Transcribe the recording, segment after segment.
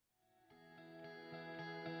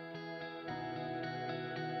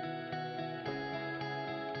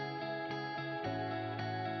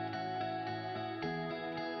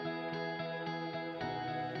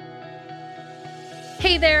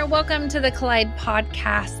Hey there, welcome to the Collide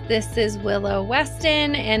podcast. This is Willow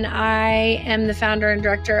Weston, and I am the founder and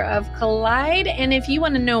director of Collide. And if you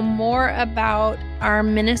want to know more about our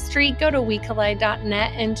ministry, go to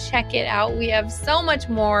wecollide.net and check it out. We have so much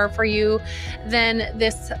more for you than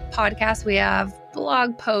this podcast. We have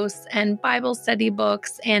blog posts and Bible study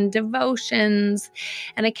books and devotions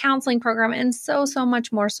and a counseling program and so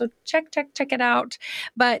much more. So check it out.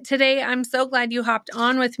 But today I'm so glad you hopped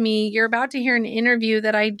on with me. You're about to hear an interview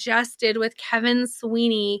that I just did with Kevin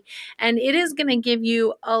Sweeney, and it is going to give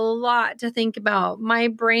you a lot to think about. My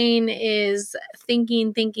brain is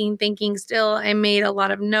thinking still. I made a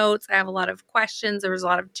lot of notes. I have a lot of questions. There was a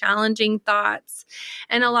lot of challenging thoughts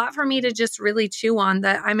and a lot for me to just really chew on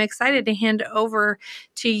that I'm excited to hand over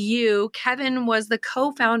to you. Kevin was the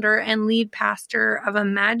co-founder and lead pastor of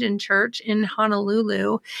Imagine Church in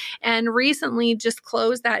Honolulu, and recently just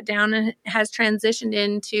closed that down and has transitioned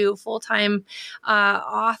into full-time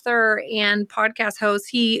author and podcast host.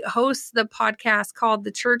 He hosts the podcast called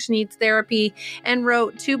The Church Needs Therapy and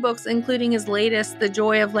wrote 2 books, including his latest, The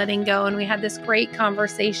Joy of Letting Go. And we had this great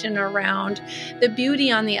conversation around the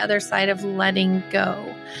beauty on the other side of letting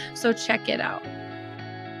go. So check it out.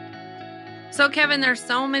 So Kevin, there's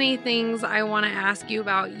so many things I want to ask you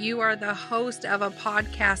about. You are the host of a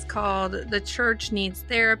podcast called The Church Needs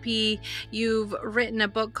Therapy. You've written a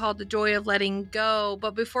book called The Joy of Letting Go.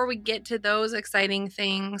 But before we get to those exciting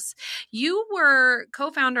things, you were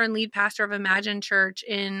co-founder and lead pastor of Imagine Church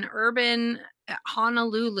in urban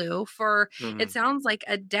Honolulu for, it sounds like,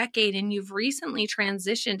 a decade, and you've recently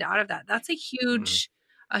transitioned out of that. That's a huge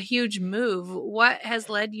move. What has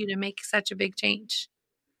led you to make such a big change?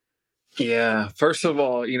 Yeah. First of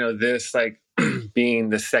all, this being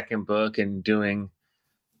the second book and doing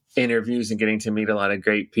interviews and getting to meet a lot of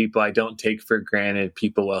great people, I don't take for granted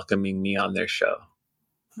people welcoming me on their show.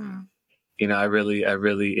 I really,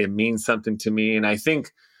 it means something to me. And I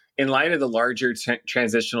think in light of the larger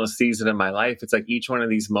transitional season of my life, it's like each one of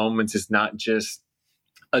these moments is not just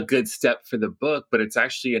a good step for the book, but it's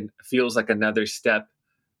actually feels like another step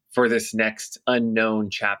for this next unknown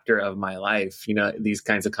chapter of my life, these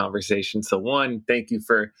kinds of conversations. So one, thank you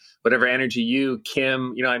for whatever energy you,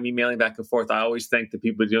 Kim, I'm emailing back and forth. I always thank the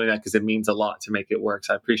people doing that because it means a lot to make it work.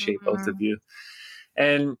 So I appreciate both of you.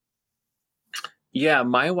 And yeah,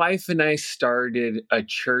 my wife and I started a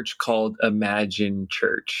church called Imagine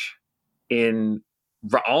Church in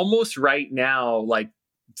almost right now, like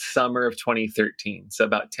summer of 2013. So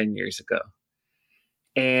about 10 years ago.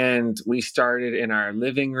 And we started in our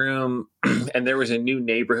living room, and there was a new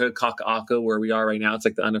neighborhood, Kaka'ako, where we are right now. It's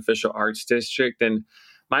like the unofficial arts district. And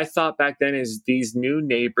my thought back then is these new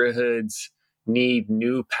neighborhoods need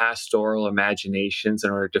new pastoral imaginations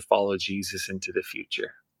in order to follow Jesus into the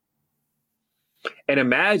future. And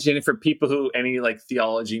imagine for people who, any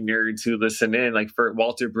theology nerds who listen in, for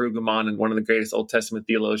Walter Brueggemann, and one of the greatest Old Testament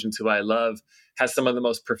theologians who I love, has some of the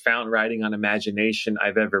most profound writing on imagination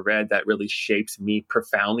I've ever read that really shapes me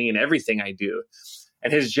profoundly in everything I do.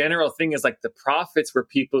 And his general thing is the prophets were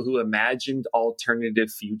people who imagined alternative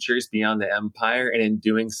futures beyond the empire, and in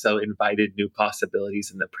doing so invited new possibilities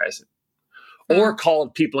in the present. Or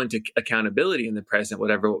called people into accountability in the present,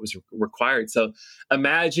 what was required. So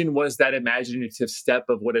Imagine was that imaginative step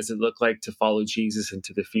of what does it look like to follow Jesus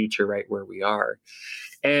into the future right where we are.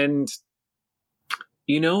 And,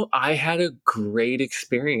 I had a great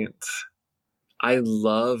experience. I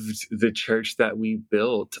loved the church that we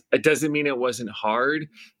built. It doesn't mean it wasn't hard.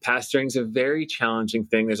 Pastoring is a very challenging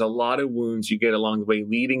thing. There's a lot of wounds you get along the way.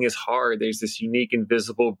 Leading is hard. There's this unique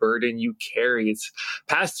invisible burden you carry. It's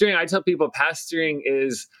pastoring. I tell people pastoring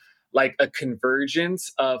is like a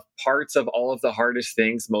convergence of parts of all of the hardest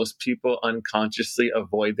things most people unconsciously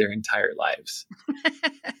avoid their entire lives.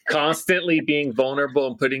 Constantly being vulnerable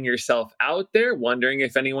and putting yourself out there, wondering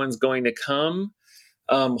if anyone's going to come.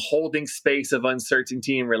 Holding space of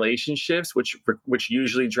uncertainty in relationships, which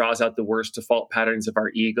usually draws out the worst default patterns of our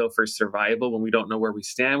ego for survival when we don't know where we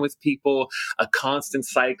stand with people, a constant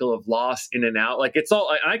cycle of loss in and out. It's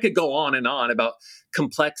all, I could go on and on about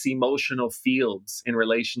complex emotional fields in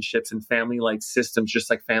relationships and family-like systems, just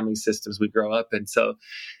like family systems we grow up in. So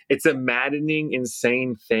it's a maddening,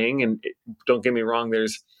 insane thing. And don't get me wrong,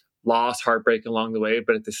 there's loss, heartbreak along the way,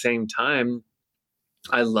 but at the same time,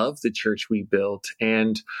 I love the church we built.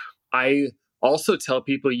 And I also tell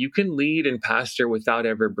people you can lead and pastor without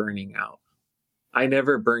ever burning out. I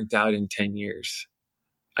never burnt out in 10 years.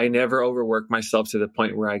 I never overworked myself to the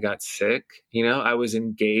point where I got sick. I was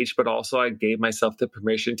engaged, but also I gave myself the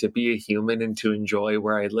permission to be a human and to enjoy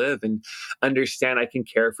where I live and understand I can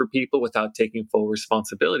care for people without taking full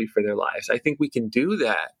responsibility for their lives. I think we can do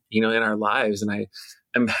that, in our lives. And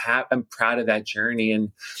I'm proud of that journey. And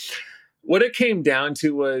what it came down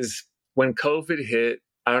to was when COVID hit,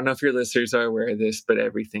 I don't know if your listeners are aware of this, but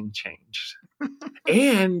everything changed.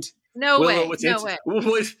 And No way. No way.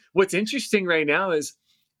 What's interesting right now is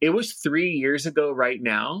it was 3 years ago right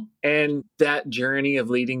now. And that journey of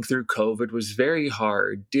leading through COVID was very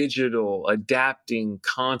hard, digital, adapting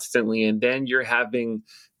constantly. And then you're having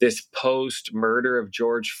this post-murder of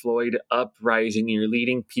George Floyd uprising. You're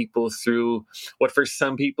leading people through what for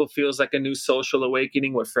some people feels like a new social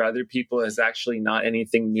awakening, what for other people is actually not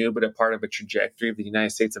anything new, but a part of a trajectory of the United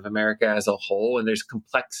States of America as a whole. And there's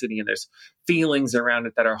complexity and there's feelings around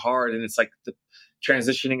it that are hard. And it's like the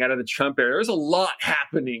transitioning out of the Trump era. There's a lot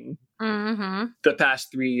happening the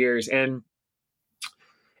past 3 years. And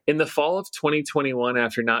in the fall of 2021,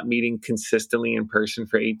 after not meeting consistently in person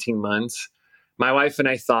for 18 months, my wife and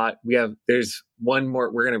I thought there's one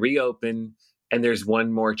more, we're going to reopen and there's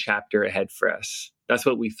one more chapter ahead for us. That's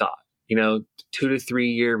what we thought, 2 to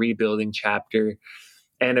 3 year rebuilding chapter.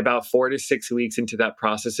 And about 4 to 6 weeks into that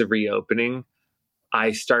process of reopening,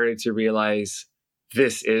 I started to realize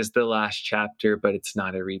this is the last chapter, but it's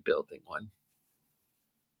not a rebuilding one.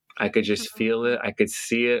 I could just feel it. I could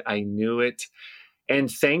see it. I knew it. And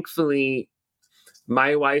thankfully,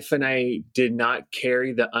 my wife and I did not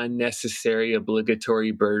carry the unnecessary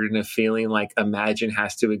obligatory burden of feeling like Imagine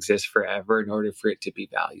has to exist forever in order for it to be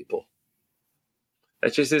valuable.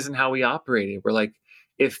 That just isn't how we operated. We're like,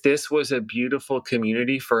 if this was a beautiful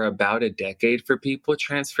community for about a decade for people,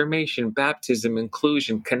 transformation, baptism,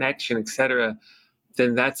 inclusion, connection, etc.,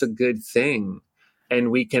 then that's a good thing.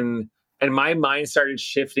 And my mind started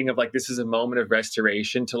shifting of like, this is a moment of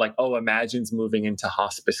restoration to like, oh, Imagine's moving into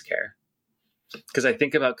hospice care. Because I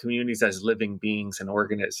think about communities as living beings and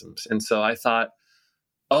organisms. And so I thought,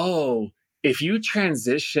 oh, if you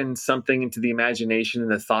transition something into the imagination and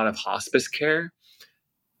the thought of hospice care,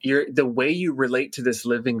 the way you relate to this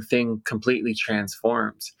living thing completely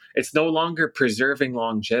transforms. It's no longer preserving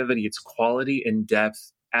longevity, it's quality and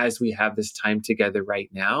depth as we have this time together right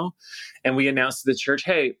now. And we announced to the church,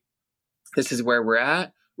 hey, this is where we're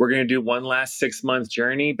at. We're going to do one last 6-month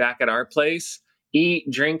journey back at our place. Eat,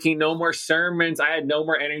 drinking, no more sermons. I had no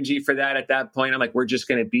more energy for that at that point. I'm like, we're just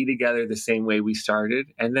going to be together the same way we started.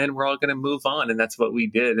 And then we're all going to move on. And that's what we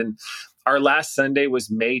did. And our last Sunday was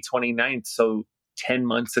May 29th. So 10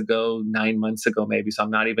 months ago, 9 months ago, maybe. So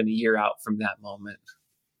I'm not even a year out from that moment.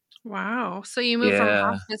 Wow. So you moved from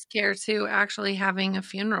hospice care to actually having a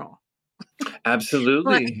funeral.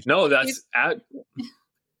 Absolutely. No, that's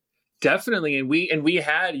definitely. And we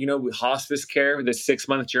had, hospice care, the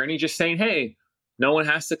 6-month journey, just saying, hey, no one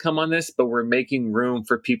has to come on this, but we're making room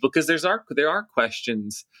for people because there are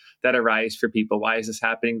questions that arise for people. Why is this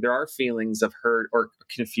happening? There are feelings of hurt or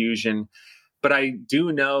confusion. But I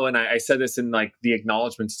do know, and I said this in like the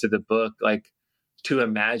acknowledgments to the book, like to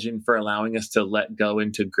Imagine for allowing us to let go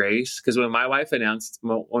into grace. Because when my wife and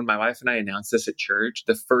I announced this at church,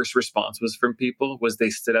 the first response from people was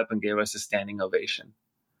they stood up and gave us a standing ovation.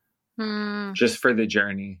 Just for the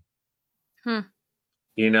journey.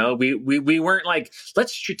 We weren't like,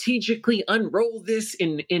 let's strategically unroll this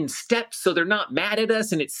in steps so they're not mad at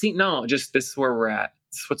us. And no, just this is where we're at.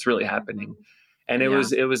 This is what's really happening. And it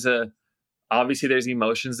was obviously there's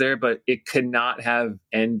emotions there, but it could not have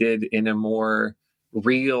ended in a more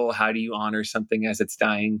real, how do you honor something as it's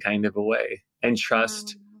dying kind of a way. And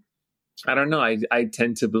trust. I don't know. I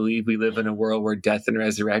tend to believe we live in a world where death and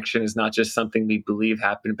resurrection is not just something we believe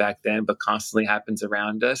happened back then, but constantly happens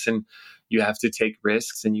around us. And you have to take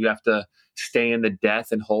risks and you have to stay in the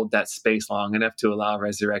death and hold that space long enough to allow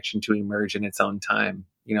resurrection to emerge in its own time,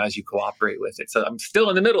 as you cooperate with it. So I'm still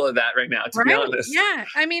in the middle of that right now, to be honest. Yeah.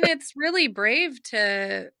 I mean, it's really brave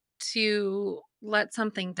to let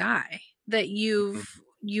something die that you've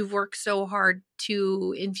worked so hard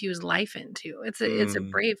to infuse life into. It's a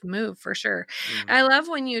brave move for sure. I love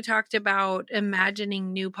when you talked about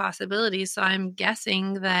imagining new possibilities. So I'm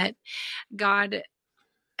guessing that God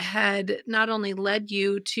had not only led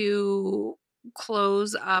you to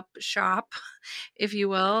close up shop, if you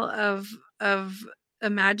will, of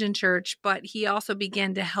Imagine Church, but he also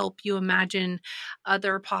began to help you imagine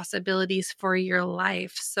other possibilities for your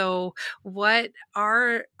life. So what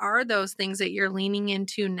are those things that you're leaning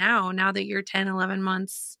into now that you're 10, 11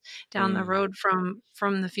 months down the road from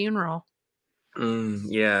the funeral?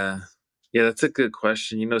 Yeah, that's a good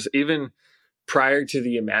question. Even prior to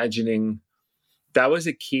the imagining, that was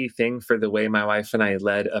a key thing for the way my wife and I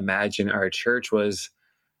led Imagine our church. Was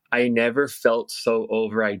I never felt so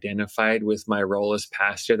over identified with my role as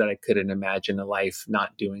pastor that I couldn't imagine a life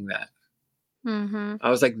not doing that. Mm-hmm. I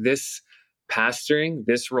was like, this pastoring,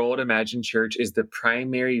 this role at Imagine Church is the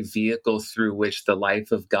primary vehicle through which the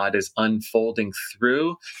life of God is unfolding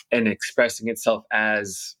through and expressing itself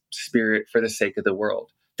as spirit for the sake of the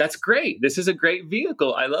world. That's great. This is a great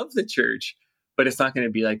vehicle. I love the church, but it's not going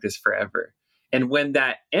to be like this forever. And when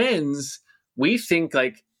that ends, we think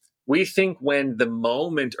when the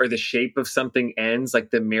moment or the shape of something ends, like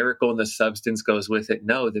the miracle and the substance goes with it.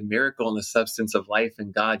 No, the miracle and the substance of life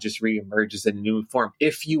and God just reemerges in a new form.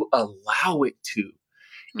 If you allow it to,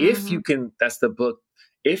 if you can, that's the book.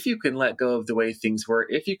 If you can let go of the way things were,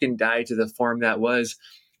 if you can die to the form that was,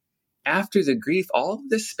 after the grief, all of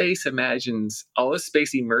this space emerges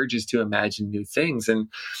to imagine new things. And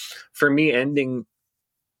for me, ending,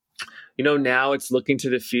 now it's looking to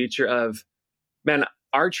the future of, man,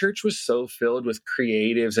 our church was so filled with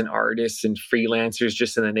creatives and artists and freelancers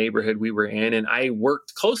just in the neighborhood we were in. And I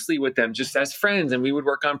worked closely with them just as friends, and we would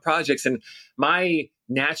work on projects. And my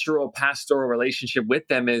natural pastoral relationship with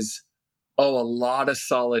them is, a lot of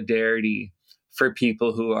solidarity for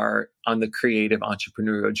people who are on the creative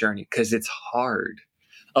entrepreneurial journey, because it's hard.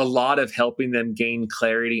 A lot of helping them gain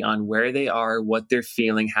clarity on where they are, what they're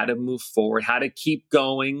feeling, how to move forward, how to keep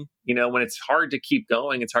going. When it's hard to keep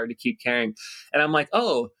going, it's hard to keep carrying. And I'm like,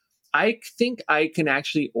 I think I can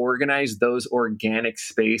actually organize those organic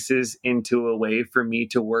spaces into a way for me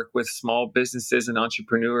to work with small businesses and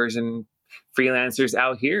entrepreneurs and freelancers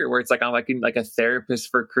out here, where it's like I'm like a therapist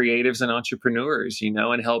for creatives and entrepreneurs,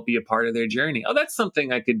 and help be a part of their journey. That's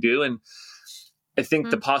something I could do. And I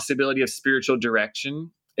think the possibility of spiritual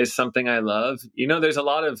direction is something I love. There's a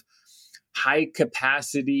lot of high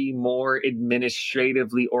capacity, more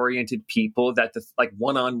administratively oriented people that like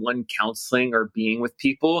one-on-one counseling or being with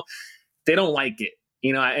people, they don't like it,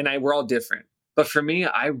 we're all different. But for me,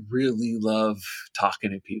 I really love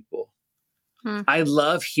talking to people. I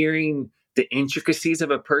love hearing the intricacies of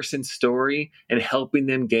a person's story and helping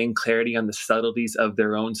them gain clarity on the subtleties of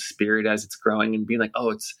their own spirit as it's growing, and being like,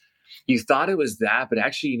 you thought it was that, but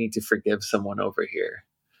actually you need to forgive someone over here.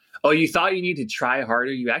 You thought you need to try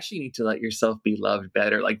harder. You actually need to let yourself be loved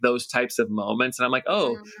better. Like those types of moments. And I'm like,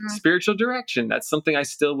 spiritual direction. That's something I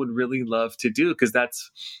still would really love to do, because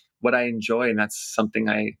that's what I enjoy. And that's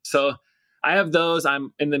something so I have those.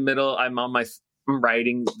 I'm in the middle. I'm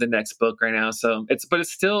writing the next book right now. So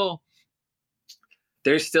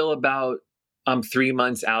there's still about 3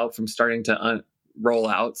 months out from starting to roll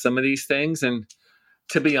out some of these things. And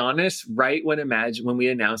to be honest, right when we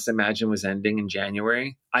announced Imagine was ending in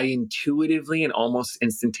January, I intuitively and almost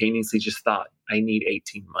instantaneously just thought, I need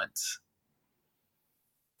 18 months.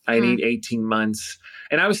 I need 18 months.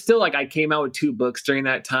 And I was still like, I came out with 2 books during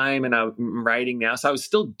that time, and I'm writing now. So I was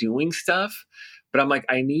still doing stuff, but I'm like,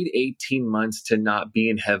 I need 18 months to not be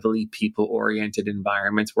in heavily people-oriented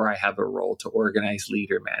environments where I have a role to organize,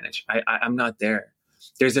 lead, or manage. I'm not there.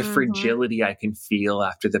 There's a fragility I can feel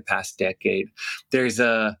after the past decade. There's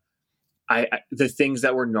the things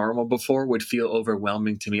that were normal before would feel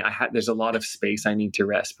overwhelming to me. There's a lot of space I need to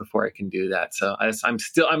rest before I can do that. So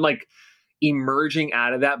I'm like emerging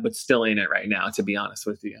out of that, but still in it right now, to be honest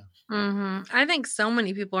with you. I think so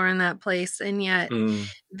many people are in that place, and yet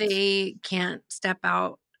they can't step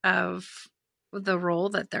out of the role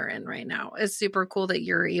that they're in right now. It's super cool that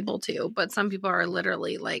you're able to, but some people are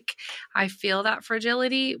literally like, I feel that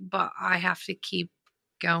fragility, but I have to keep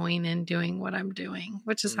going and doing what I'm doing,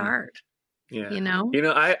 which is hard. Yeah.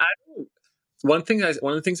 One of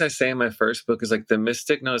the things I say in my first book is like, the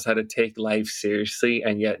mystic knows how to take life seriously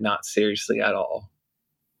and yet not seriously at all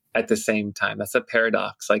at the same time. That's a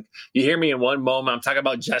paradox. Like, you hear me in one moment, I'm talking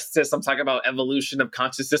about justice, I'm talking about evolution of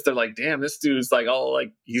consciousness. They're like, damn, this dude's like,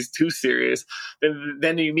 he's too serious.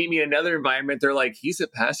 Then you meet me in another environment, they're like, he's a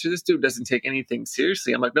pastor, this dude doesn't take anything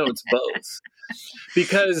seriously. I'm like, no, it's both.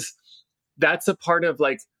 Because that's a part of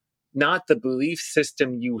like, not the belief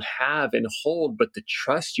system you have and hold, but the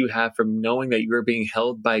trust you have from knowing that you're being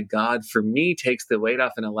held by God, for me, takes the weight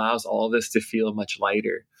off and allows all this to feel much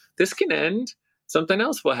lighter. This can end. Something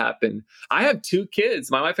else will happen. I have 2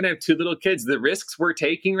 kids. My wife and I have 2 little kids. The risks we're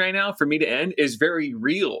taking right now for me to end is very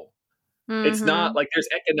real. It's not like there's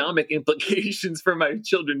economic implications for my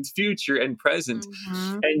children's future and present.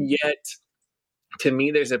 And yet, to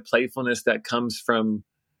me, there's a playfulness that comes from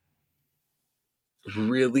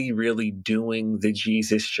really, really doing the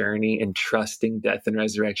Jesus journey and trusting death and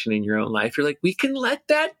resurrection in your own life. You're like, we can let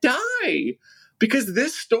that die. Because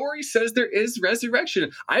this story says there is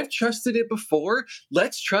resurrection. I've trusted it before.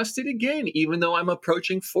 Let's trust it again, even though I'm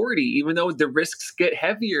approaching 40, even though the risks get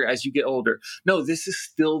heavier as you get older. No, this is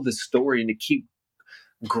still the story. And to keep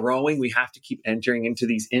growing, we have to keep entering into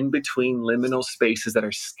these in-between liminal spaces that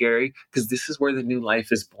are scary, because this is where the new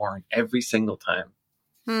life is born every single time.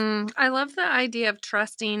 I love the idea of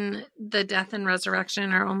trusting the death and resurrection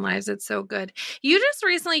in our own lives. It's so good. You just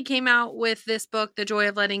recently came out with this book, The Joy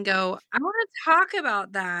of Letting Go. I want to talk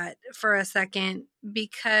about that for a second,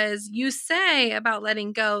 because you say about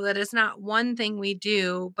letting go that it's not one thing we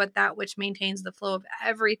do, but that which maintains the flow of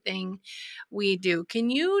everything we do. Can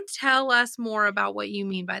you tell us more about what you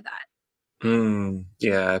mean by that?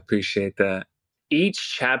 Yeah, I appreciate that.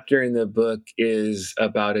 Each chapter in the book is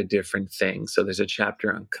about a different thing. So there's a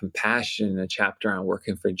chapter on compassion, a chapter on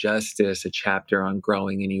working for justice, a chapter on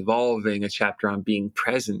growing and evolving, a chapter on being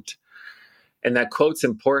present. And that quote's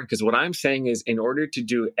important because what I'm saying is, in order to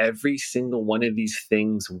do every single one of these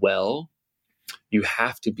things well, you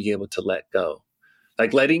have to be able to let go.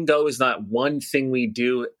 Like, letting go is not one thing we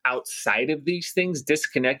do outside of these things.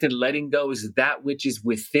 Disconnected letting go is that which is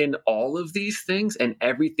within all of these things and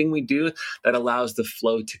everything we do that allows the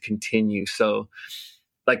flow to continue. So,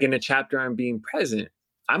 like in a chapter on being present,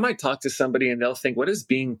 I might talk to somebody and they'll think, what does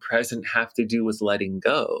being present have to do with letting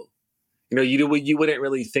go? You wouldn't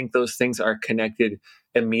really think those things are connected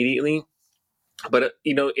immediately. But,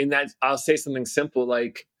 in that, I'll say something simple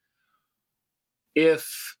like,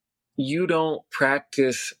 if you don't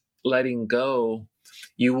practice letting go,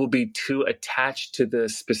 you will be too attached to the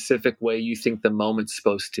specific way you think the moment's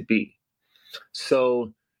supposed to be.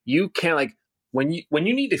 So you can't, like, when you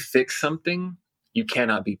need to fix something, you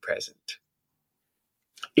cannot be present.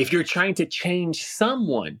 If you're trying to change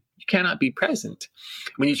someone, you cannot be present.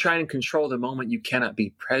 When you try and control the moment, you cannot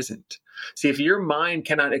be present. See, if your mind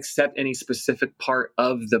cannot accept any specific part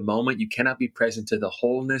of the moment, you cannot be present to the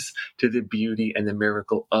wholeness, to the beauty, and the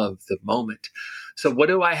miracle of the moment. So what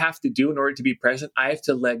do I have to do in order to be present? I have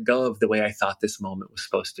to let go of the way I thought this moment was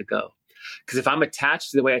supposed to go. Because if I'm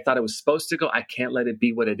attached to the way I thought it was supposed to go, I can't let it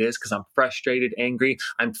be what it is, because I'm frustrated, angry.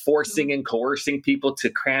 I'm forcing and coercing people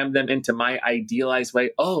to cram them into my idealized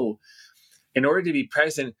way. Oh, in order to be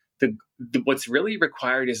present, what's really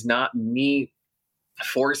required is not me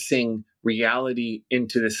forcing reality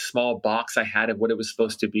into this small box I had of what it was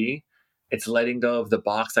supposed to be. It's letting go of the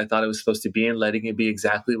box I thought it was supposed to be and letting it be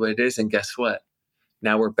exactly what it is. And guess what?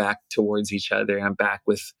 Now we're back towards each other. I'm back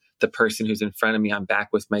with the person who's in front of me. I'm back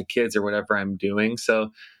with my kids or whatever I'm doing.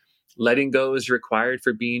 So letting go is required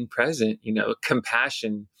for being present.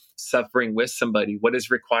 Compassion, suffering with somebody. What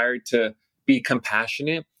is required to be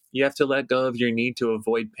compassionate? You have to let go of your need to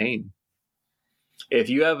avoid pain. If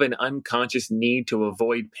you have an unconscious need to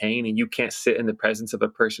avoid pain and you can't sit in the presence of a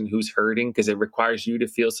person who's hurting because it requires you to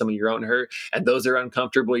feel some of your own hurt, and those are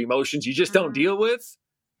uncomfortable emotions you just don't deal with,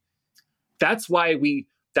 that's why we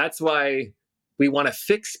want to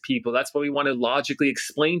fix people. That's why we want to logically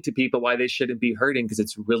explain to people why they shouldn't be hurting, because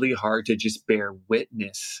it's really hard to just bear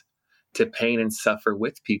witness to pain and suffer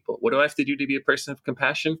with people. What do I have to do to be a person of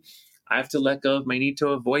compassion? I have to let go of my need to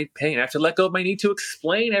avoid pain. I have to let go of my need to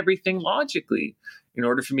explain everything logically in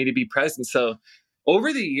order for me to be present. So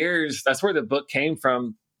over the years, that's where the book came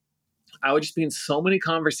from. I would just be in so many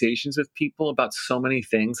conversations with people about so many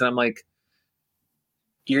things. And I'm like,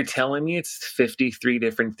 you're telling me it's 53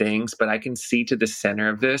 different things, but I can see to the center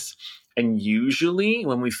of this. And usually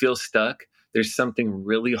when we feel stuck, there's something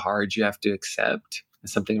really hard you have to accept and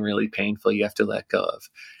something really painful you have to let go of.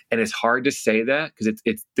 And it's hard to say that because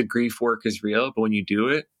it's the grief work is real, but when you do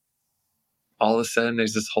it, all of a sudden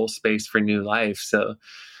there's this whole space for new life. So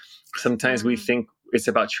sometimes we think it's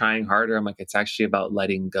about trying harder. I'm like, it's actually about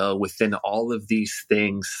letting go within all of these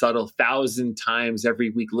things, subtle 1,000 times every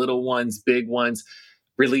week, little ones, big ones,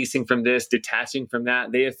 releasing from this, detaching from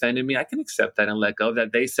that. They offended me. I can accept that and let go of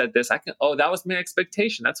that. They said this. That was my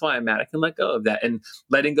expectation. That's why I'm mad. I can let go of that. And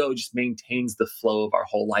letting go just maintains the flow of our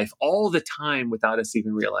whole life all the time without us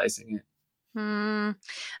even realizing it.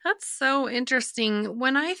 That's so interesting.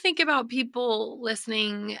 When I think about people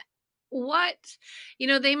listening,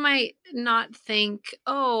 they might not think,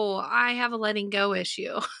 oh, I have a letting go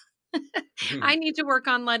issue. I need to work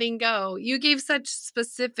on letting go. You gave such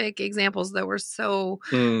specific examples that were so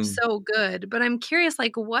good. But I'm curious,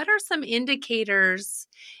 like, what are some indicators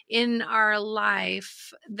in our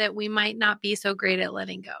life that we might not be so great at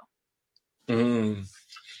letting go?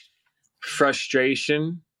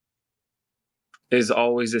 Frustration is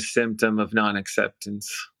always a symptom of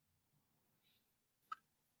non-acceptance.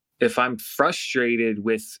 If I'm frustrated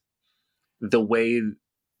with the way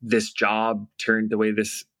this job turned, the way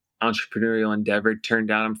this entrepreneurial endeavor turned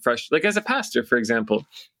down. I'm frustrated. Like as a pastor, for example,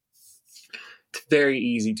 it's very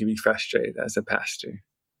easy to be frustrated as a pastor.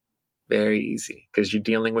 Very easy, because you're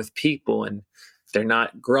dealing with people and they're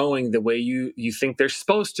not growing the way you think they're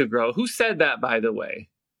supposed to grow. Who said that, by the way?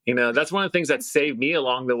 That's one of the things that saved me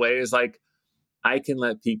along the way is like, I can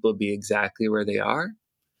let people be exactly where they are.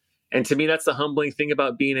 And to me, that's the humbling thing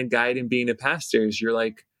about being a guide and being a pastor is you're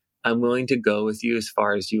like, I'm willing to go with you as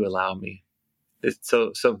far as you allow me.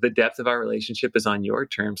 So the depth of our relationship is on your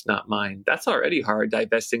terms, not mine. That's already hard,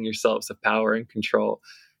 divesting yourselves of power and control.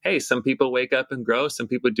 Hey, some people wake up and grow. Some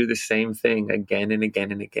people do the same thing again and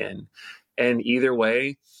again and again. And either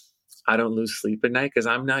way, I don't lose sleep at night because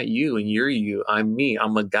I'm not you and you're you. I'm me.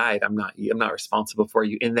 I'm a guide. I'm not you. I'm not responsible for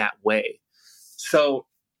you in that way. So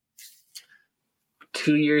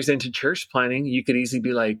 2 years into church planning, you could easily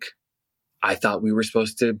be like, I thought we were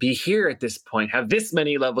supposed to be here at this point, have this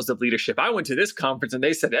many levels of leadership. I went to this conference and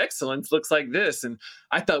they said excellence looks like this. And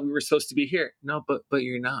I thought we were supposed to be here. No, but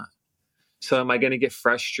you're not. So am I going to get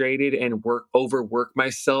frustrated and overwork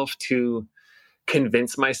myself to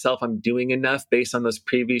convince myself I'm doing enough based on those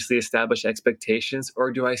previously established expectations?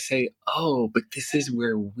 Or do I say, oh, but this is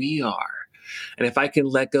where we are. And if I can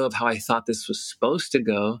let go of how I thought this was supposed to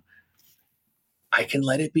go, I can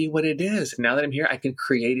let it be what it is. And now that I'm here, I can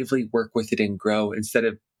creatively work with it and grow instead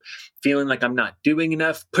of feeling like I'm not doing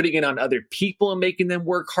enough, putting it on other people and making them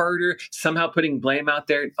work harder, somehow putting blame out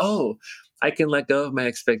there. Oh, I can let go of my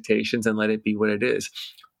expectations and let it be what it is.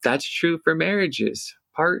 That's true for marriages,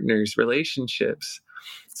 partners, relationships.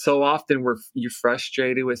 So often you're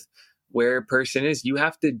frustrated with where a person is. You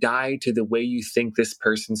have to die to the way you think this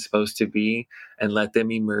person's supposed to be and let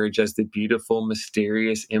them emerge as the beautiful,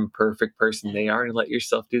 mysterious, imperfect person they are and let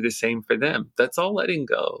yourself do the same for them. That's all letting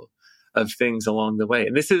go of things along the way.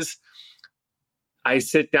 And this is, I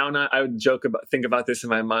sit down, I would think about this in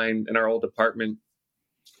my mind in our old apartment.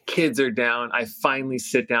 Kids are down. I finally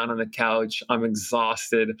sit down on the couch. I'm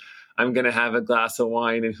exhausted. I'm going to have a glass of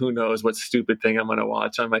wine and who knows what stupid thing I'm going to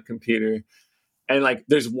watch on my computer. And like,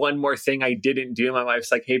 there's one more thing I didn't do. My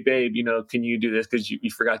wife's like, hey, babe, can you do this because you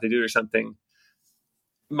forgot to do it or something?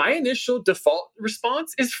 My initial default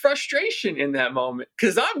response is frustration in that moment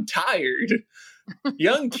because I'm tired.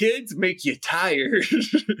 Young kids make you tired.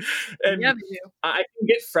 And yeah, I can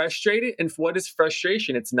get frustrated. And what is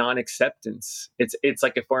frustration? It's non-acceptance. It's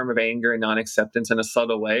like a form of anger and non-acceptance in a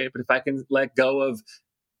subtle way. But if I can let go of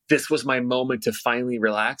this was my moment to finally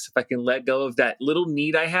relax, if I can let go of that little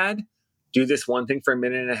need I had, do this one thing for a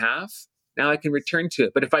minute and a half, now I can return to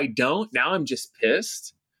it. But if I don't, now I'm just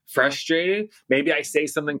pissed, frustrated. Maybe I say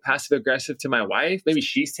something passive aggressive to my wife. Maybe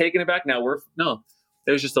she's taken aback. Now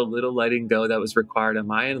there's just a little letting go that was required on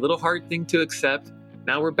my end, a little hard thing to accept.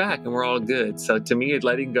 Now we're back and we're all good. So to me,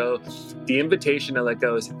 letting go, the invitation to let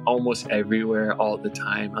go is almost everywhere all the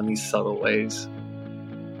time on these subtle ways.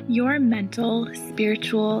 Your mental,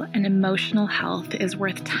 spiritual, and emotional health is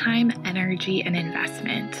worth time, energy, and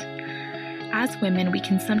investment. As women, we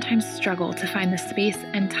can sometimes struggle to find the space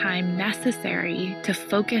and time necessary to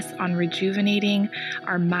focus on rejuvenating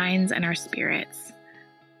our minds and our spirits.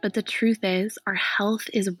 But the truth is, our health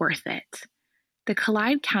is worth it. The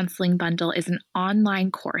Collide Counseling Bundle is an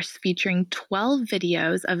online course featuring 12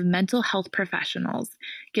 videos of mental health professionals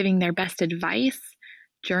giving their best advice,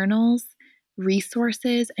 journals,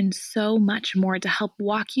 resources, and so much more to help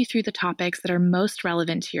walk you through the topics that are most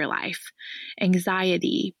relevant to your life: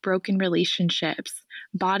 anxiety, broken relationships,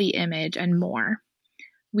 body image, and more.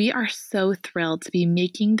 We are so thrilled to be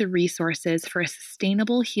making the resources for a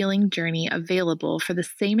sustainable healing journey available for the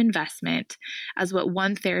same investment as what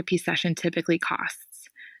one therapy session typically costs,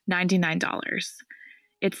 $99.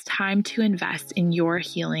 It's time to invest in your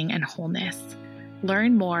healing and wholeness.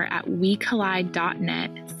 Learn more at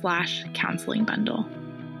wecollide.net/counseling bundle.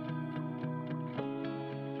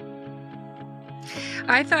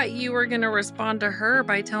 I thought you were going to respond to her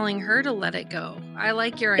by telling her to let it go. I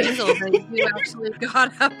like your angle that you actually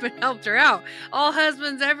got up and helped her out. All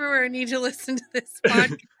husbands everywhere need to listen to this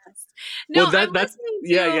podcast. No, well, that's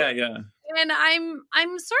yeah. And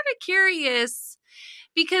I'm sort of curious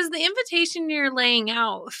because the invitation you're laying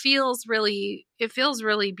out feels really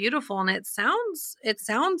beautiful, and it sounds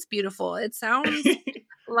beautiful. It sounds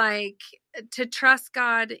like to trust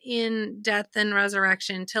God in death and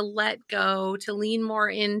resurrection, to let go, to lean more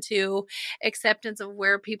into acceptance of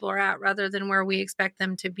where people are at rather than where we expect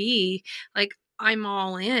them to be. Like, I'm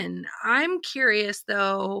all in. I'm curious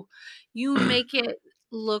though, you make it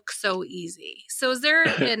look so easy. So is there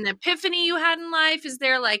an epiphany you had in life? Is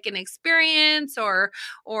there like an experience or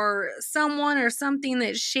someone or something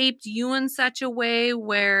that shaped you in such a way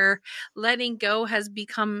where letting go has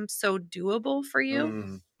become so doable for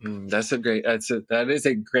you? That is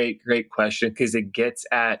a great question, because it gets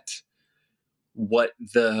at what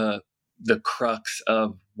the crux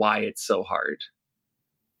of why it's so hard,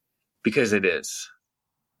 because it is.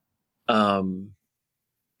 In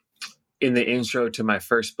the intro to my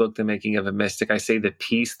first book, The Making of a Mystic, I say the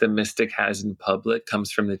peace the mystic has in public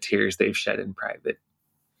comes from the tears they've shed in private.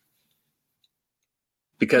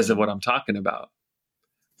 Because of what I'm talking about.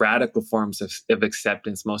 Radical forms of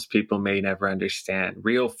acceptance most people may never understand.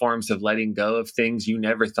 Real forms of letting go of things you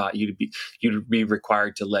never thought you'd be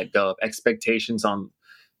required to let go of. Expectations on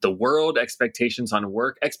the world, expectations on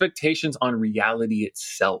work, expectations on reality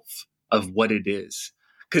itself of what it is.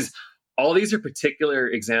 Because all these are particular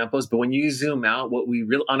examples, but when you zoom out, what we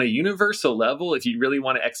really, on a universal level, if you really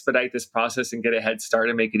want to expedite this process and get a head start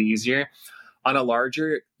and make it easier, on a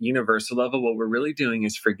larger universal level, what we're really doing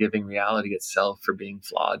is forgiving reality itself for being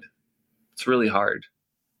flawed. It's really hard.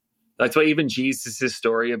 That's why even Jesus'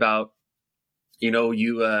 story about,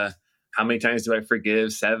 how many times do I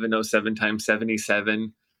forgive? 707 times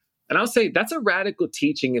 77. And I'll say that's a radical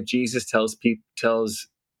teaching if Jesus tells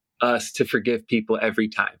us to forgive people every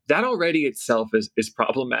time. That already itself is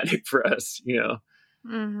problematic for us,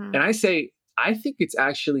 And I think it's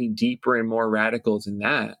actually deeper and more radical than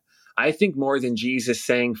that. I think more than Jesus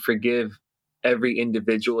saying forgive every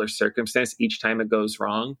individual or circumstance each time it goes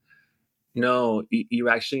wrong. No, you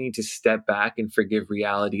actually need to step back and forgive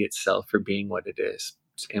reality itself for being what it is.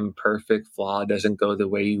 It's imperfect, flawed, doesn't go the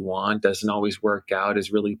way you want, doesn't always work out,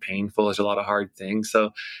 is really painful, there's a lot of hard things.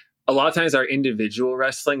 So a lot of times our individual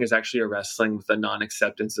wrestling is actually a wrestling with the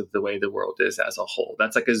non-acceptance of the way the world is as a whole.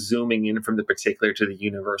 That's like a zooming in from the particular to the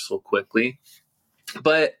universal quickly.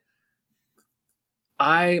 But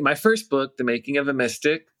my first book, The Making of a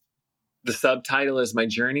Mystic, the subtitle is My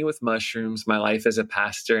Journey with Mushrooms, My Life as a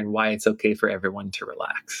Pastor, and Why It's Okay for Everyone to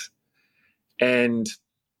Relax. And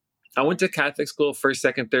I went to Catholic school, first,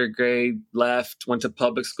 second, third grade, left, went to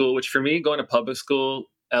public school, which for me, going to public school,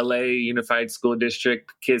 LA Unified School District,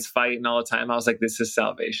 kids fighting all the time. I was like, this is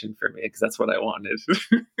salvation for me, because that's what I wanted.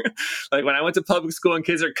 Like when I went to public school and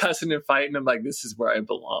kids are cussing and fighting, I'm like, this is where I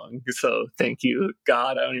belong. So thank you,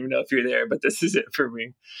 God. I don't even know if you're there, but this is it for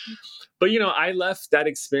me. But, I left that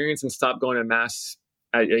experience and stopped going to mass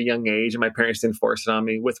at a young age, and my parents didn't force it on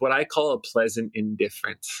me, with what I call a pleasant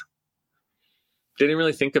indifference. Didn't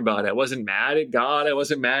really think about it. I wasn't mad at God. I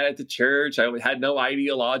wasn't mad at the church. I had no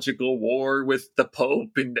ideological war with the Pope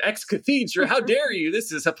and ex cathedra. How dare you?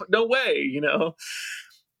 This is no way,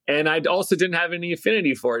 And I also didn't have any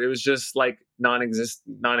affinity for it. It was just like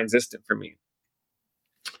non-existent for me.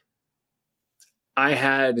 I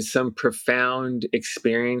had some profound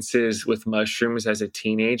experiences with mushrooms as a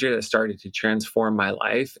teenager that started to transform my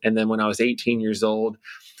life. And then when I was 18 years old,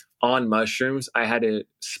 on mushrooms, I had a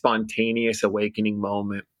spontaneous awakening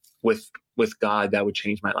moment with God that would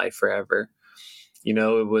change my life forever.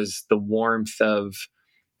 It was the warmth of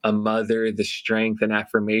a mother, the strength and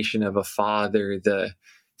affirmation of a father, the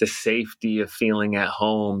safety of feeling at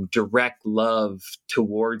home, direct love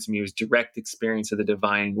towards me. It was direct experience of the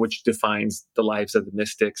divine, which defines the lives of the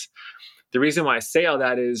mystics. The reason why I say all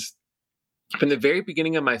that is from the very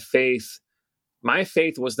beginning of my faith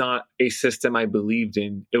was not a system I believed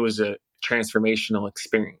in. It was a transformational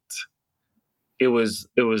experience. It was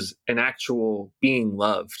an actual being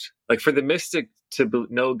loved. Like for the mystic to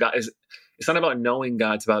know God, it's not about knowing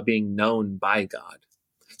God, it's about being known by God.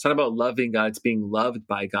 It's not about loving God, it's being loved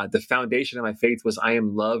by God. The foundation of my faith was I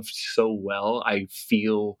am loved so well, I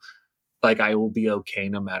feel like I will be okay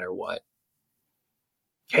no matter what.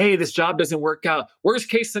 Hey, this job doesn't work out. Worst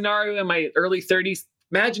case scenario in my early 30s,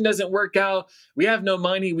 imagine doesn't work out. We have no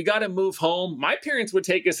money. We got to move home. My parents would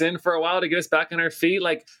take us in for a while to get us back on our feet.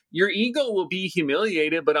 Like your ego will be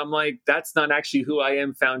humiliated, but I'm like, that's not actually who I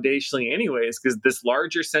am foundationally anyways, because this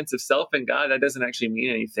larger sense of self and God, that doesn't actually mean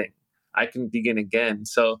anything. I can begin again.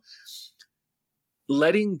 So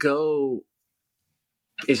letting go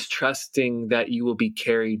is trusting that you will be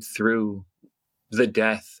carried through the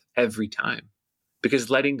death every time, because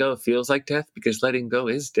letting go feels like death, because letting go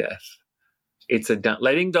is death. It's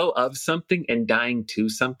letting go of something and dying to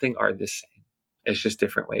something are the same. It's just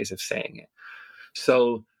different ways of saying it.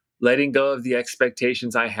 So letting go of the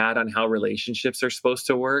expectations I had on how relationships are supposed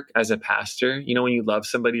to work as a pastor. When you love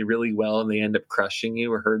somebody really well and they end up crushing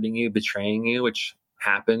you or hurting you, betraying you, which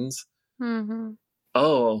happens. Mm-hmm.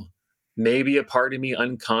 Oh, maybe a part of me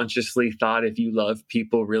unconsciously thought if you love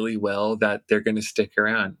people really well that they're going to stick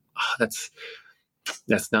around. Oh,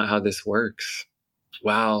 that's not how this works.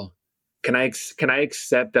 Wow. Can I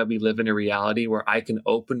accept that we live in a reality where I can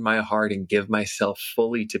open my heart and give myself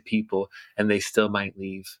fully to people and they still might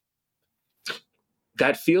leave?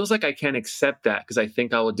 That feels like I can't accept that because I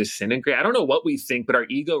think I will disintegrate. I don't know what we think, but our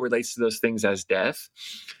ego relates to those things as death.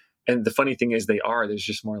 And the funny thing is there's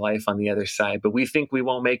just more life on the other side, but we think we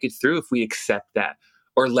won't make it through if we accept that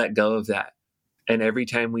or let go of that. And every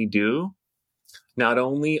time we do, not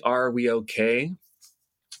only are we okay,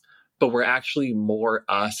 but we're actually more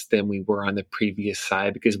us than we were on the previous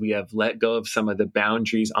side because we have let go of some of the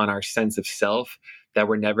boundaries on our sense of self that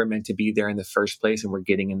were never meant to be there in the first place, and we're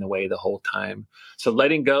getting in the way the whole time. So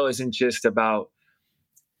letting go isn't just about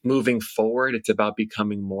moving forward. It's about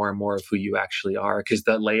becoming more and more of who you actually are, because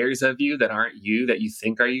the layers of you that aren't you, that you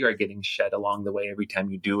think are you, are getting shed along the way every time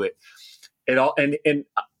you do it. It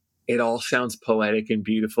all sounds poetic and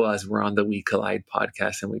beautiful as we're on the We Collide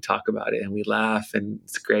podcast and we talk about it and we laugh and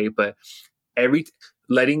it's great. But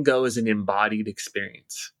letting go is an embodied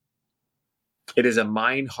experience. It is a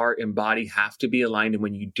mind, heart, and body have to be aligned. And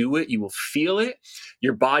when you do it, you will feel it.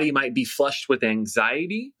 Your body might be flushed with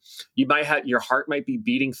anxiety. Your heart might be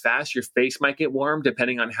beating fast. Your face might get warm,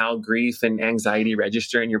 depending on how grief and anxiety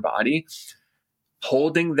register in your body.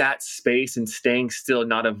 Holding that space and staying still,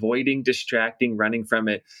 not avoiding, distracting, running from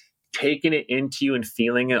it, taking it into you and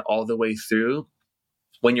feeling it all the way through.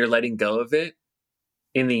 When you're letting go of it,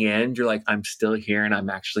 in the end, you're like, I'm still here and I'm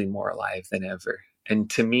actually more alive than ever. And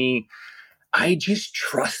to me, I just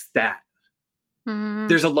trust that. Mm-hmm.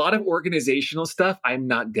 There's a lot of organizational stuff I'm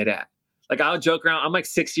not good at. Like I'll joke around. I'm like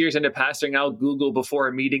 6 years into pastoring. I'll Google before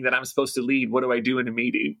a meeting that I'm supposed to lead, what do I do in a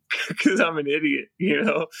meeting? Because I'm an idiot,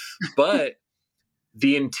 But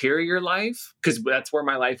the interior life, because that's where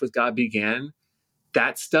my life with God began,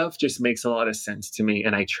 that stuff just makes a lot of sense to me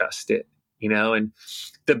and I trust it, and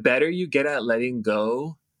the better you get at letting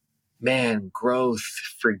go, man, growth,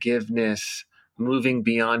 forgiveness, moving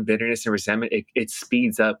beyond bitterness and resentment, it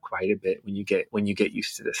speeds up quite a bit when you get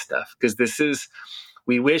used to this stuff. Because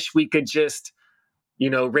we wish we could just,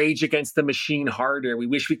 rage against the machine harder. We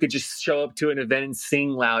wish we could just show up to an event and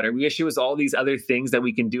sing louder. We wish it was all these other things that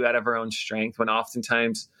we can do out of our own strength, when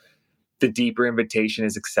oftentimes the deeper invitation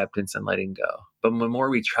is acceptance and letting go. But the more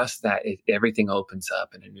we trust that, everything opens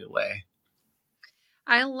up in a new way.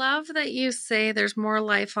 I love that you say there's more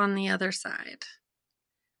life on the other side.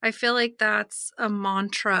 I feel like that's a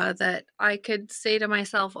mantra that I could say to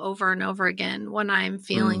myself over and over again when I'm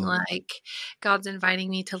feeling like God's inviting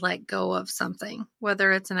me to let go of something,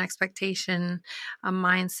 whether it's an expectation, a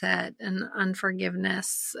mindset, an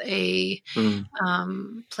unforgiveness, a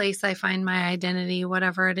place I find my identity,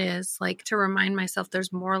 whatever it is, like to remind myself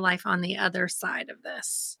there's more life on the other side of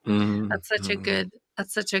this. That's such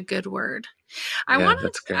a good word. I want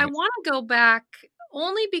to go back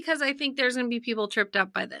only because I think there's going to be people tripped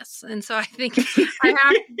up by this. And so I think I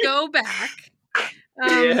have to go back.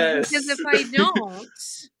 Yes. Because if I don't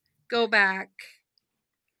go back,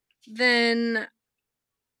 then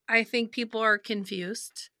I think people are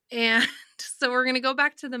confused. And so we're going to go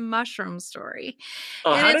back to the mushroom story.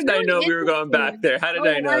 Oh, how did I know we were going back there? How did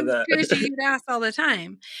I know that? Because you get asked all the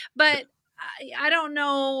time. But I don't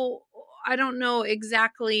know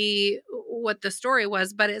exactly what the story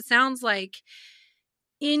was, but it sounds like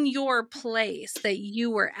in your place that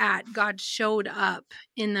you were at, God showed up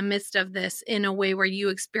in the midst of this in a way where you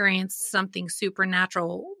experienced something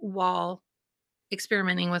supernatural while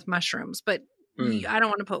experimenting with mushrooms. But I don't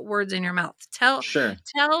want to put words in your mouth. Tell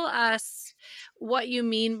us what you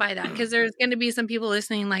mean by that, because there's going to be some people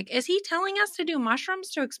listening like, is he telling us to do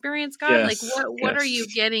mushrooms to experience God? Yes, like what are you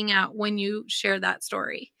getting at when you share that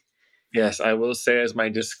story? Yes, I will say as my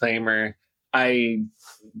disclaimer, I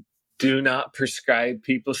do not prescribe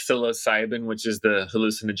people psilocybin, which is the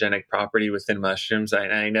hallucinogenic property within mushrooms.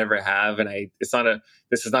 I never have, and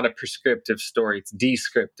this is not a prescriptive story. It's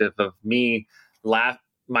descriptive of me one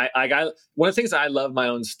of the things I love my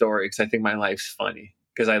own story because I think my life's funny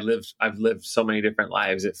because I've lived so many different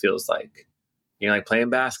lives. It feels like, like playing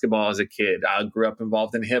basketball as a kid. I grew up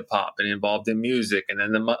involved in hip hop and involved in music, and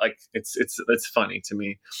then it's funny to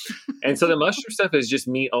me. And so the mushroom stuff is just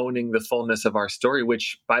me owning the fullness of our story,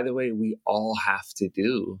 which, by the way, we all have to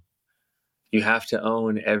do. You have to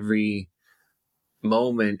own every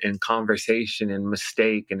moment and conversation and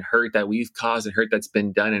mistake and hurt that we've caused and hurt that's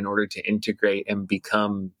been done in order to integrate and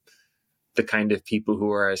become the kind of people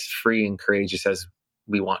who are as free and courageous as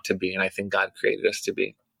we want to be. And I think God created us to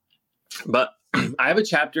be. But I have a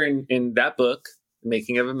chapter in that book,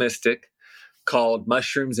 Making of a Mystic, called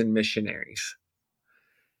Mushrooms and Missionaries.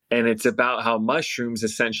 And it's about how mushrooms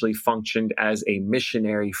essentially functioned as a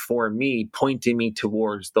missionary for me, pointing me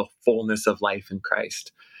towards the fullness of life in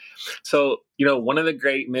Christ. So, one of the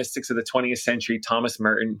great mystics of the 20th century, Thomas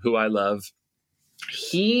Merton, who I love,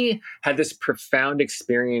 he had this profound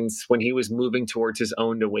experience when he was moving towards his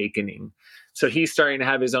own awakening. So he's starting to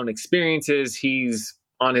have his own experiences. He's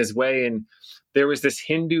on his way. And there was this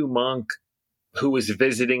Hindu monk who was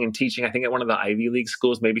visiting and teaching, I think at one of the Ivy League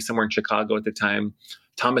schools, maybe somewhere in Chicago at the time.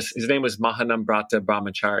 His name was Mahanambrata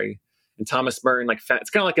Brahmachari. And Thomas Merton,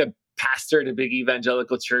 it's kind of like a pastor at a big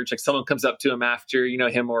evangelical church. Like someone comes up to him after,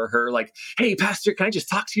 him or her, like, "Hey, pastor, can I just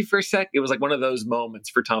talk to you for a sec?" It was like one of those moments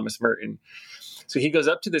for Thomas Merton. So he goes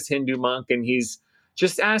up to this Hindu monk and he's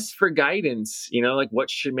just asked for guidance, what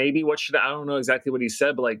should I don't know exactly what he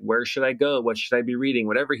said, but where should I go? What should I be reading?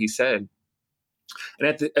 Whatever he said. And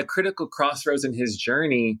at a critical crossroads in his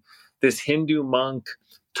journey, this Hindu monk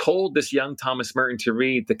told this young Thomas Merton to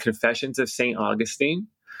read the Confessions of St. Augustine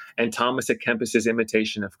and Thomas à Kempis's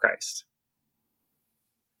Imitation of Christ.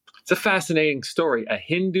 It's a fascinating story. A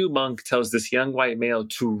Hindu monk tells this young white male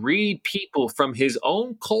to read people from his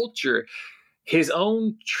own culture, his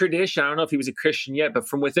own tradition. I don't know if he was a Christian yet, but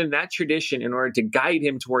from within that tradition in order to guide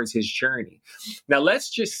him towards his journey. Now, let's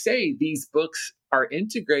just say these books are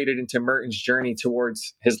integrated into Merton's journey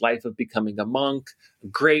towards his life of becoming a monk,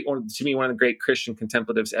 one of the great Christian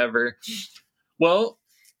contemplatives ever. Well,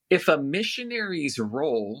 if a missionary's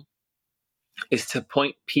role is to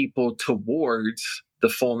point people towards the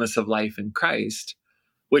fullness of life in Christ,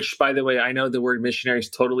 which, by the way, I know the word missionary is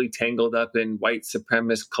totally tangled up in white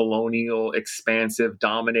supremacist, colonial, expansive,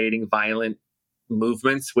 dominating, violent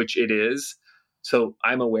movements, which it is. So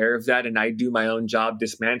I'm aware of that, and I do my own job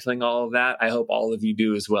dismantling all of that. I hope all of you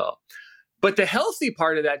do as well. But the healthy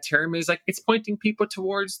part of that term is it's pointing people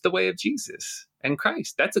towards the way of Jesus and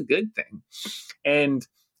Christ. That's a good thing. And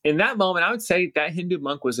in that moment, I would say that Hindu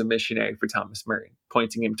monk was a missionary for Thomas Merton,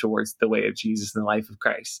 pointing him towards the way of Jesus and the life of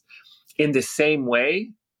Christ. In the same way,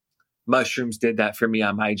 mushrooms did that for me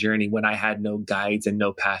on my journey when I had no guides and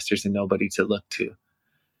no pastors and nobody to look to.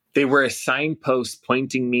 They were a signpost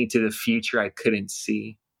pointing me to the future I couldn't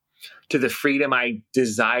see, to the freedom I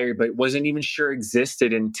desired, but wasn't even sure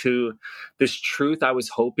existed, and to this truth I was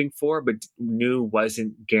hoping for, but knew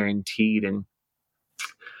wasn't guaranteed. And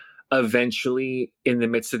eventually, in the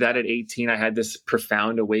midst of that, at 18, I had this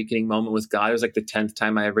profound awakening moment with God. It was like the 10th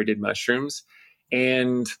time I ever did mushrooms.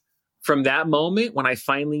 And from that moment, when I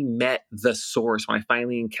finally met the source, when I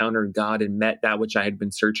finally encountered God and met that which I had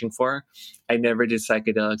been searching for, I never did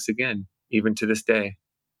psychedelics again, even to this day.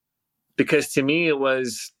 Because to me, it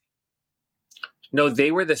was, they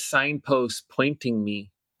were the signpost pointing me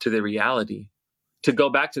to the reality. To go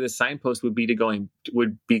back to the signpost would be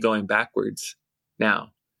going backwards.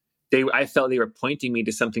 Now, I felt they were pointing me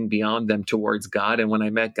to something beyond them, towards God. And when I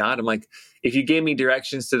met God, I'm like, if you gave me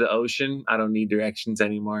directions to the ocean, I don't need directions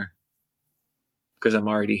anymore, because I'm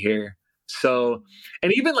already here. So,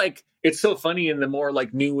 and even it's so funny in the more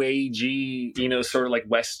new agey, sort of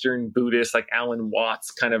Western Buddhist, Alan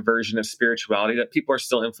Watts kind of version of spirituality that people are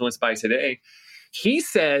still influenced by today. He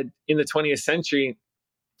said in the 20th century,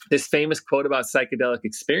 this famous quote about psychedelic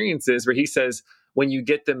experiences where he says, "When you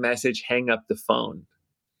get the message, hang up the phone."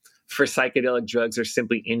 For psychedelic drugs are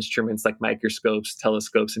simply instruments like microscopes,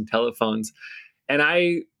 telescopes, and telephones. And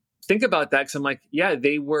I think about that because I'm like, yeah,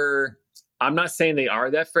 I'm not saying they are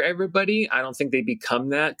that for everybody. I don't think they become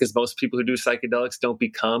that, because most people who do psychedelics don't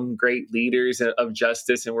become great leaders of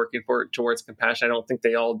justice and working towards compassion. I don't think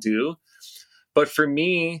they all do. But for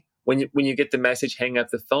me, when you get the message, hang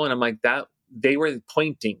up the phone, I'm like, that they were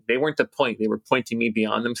pointing. They weren't the point. They were pointing me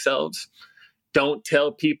beyond themselves. Don't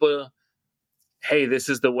tell people, hey, this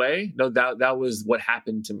is the way. No, that was what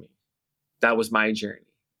happened to me. That was my journey.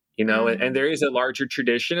 And there is a larger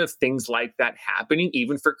tradition of things like that happening,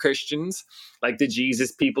 even for Christians, like the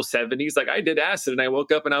Jesus People 70s. I did acid and I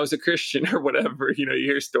woke up and I was a Christian or whatever. You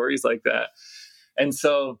hear stories like that. And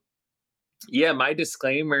so, yeah, my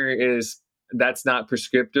disclaimer is that's not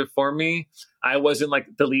prescriptive for me. I wasn't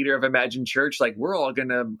the leader of Imagine Church. We're all going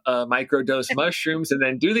to microdose mushrooms and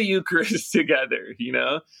then do the Eucharist together,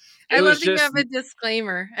 I love that you have a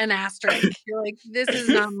disclaimer, an asterisk. You're like, this is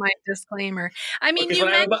not my disclaimer. I mean,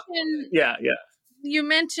 you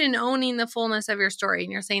mentioned owning the fullness of your story,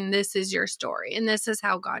 and you're saying this is your story and this is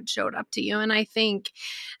how God showed up to you. And I think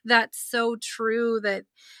that's so true, that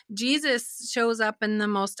Jesus shows up in the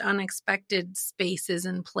most unexpected spaces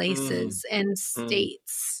and places and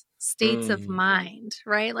states. states of Mm, mind,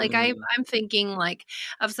 right? Like mm, I'm thinking like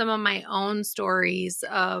of some of my own stories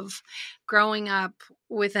of growing up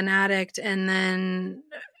with an addict and then,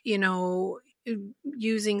 you know,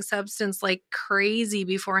 using substance like crazy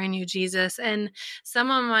before I knew Jesus. And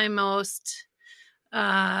some of my most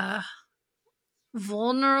uh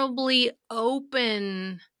vulnerably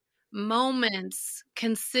open moments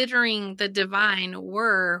considering the divine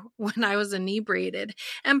were when I was inebriated.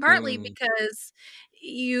 And partly mm, because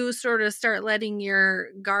you sort of start letting your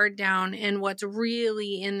guard down, and what's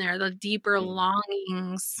really in there, the deeper mm,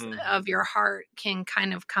 longings mm, of your heart can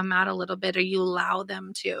kind of come out a little bit, or you allow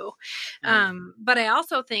them to. mm, But I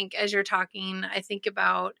also think, as you're talking, I think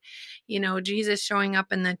about, you know, Jesus showing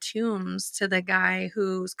up in the tombs to the guy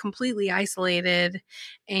who's completely isolated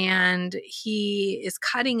and he is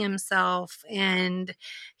cutting himself and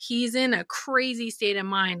he's in a crazy state of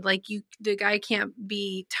mind. Like the guy can't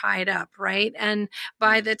be tied up, right? And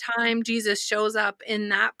by mm, the time Jesus shows up in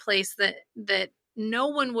that place that no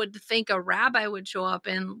one would think a rabbi would show up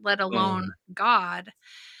in, let alone mm. God,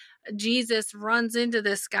 Jesus runs into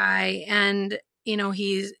this guy and, you know,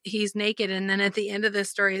 he's naked, and then at the end of the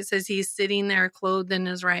story it says he's sitting there clothed in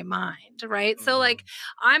his right mind, right? So like Mm.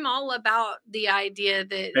 I'm all about the idea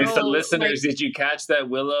that, And so, oh, like, listeners, did you catch that,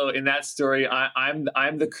 Willow? In that story, I'm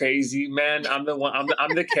the crazy man. I'm the one.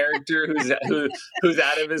 I'm the character who's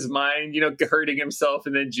out of his mind, hurting himself,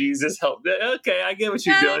 and then Jesus helped. Okay, I get what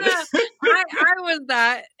you're yeah, doing. yeah, I was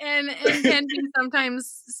that, and can be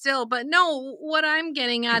sometimes still, but no, what I'm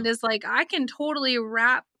getting at is like I can totally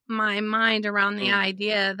wrap my mind around the Mm,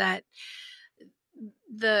 idea that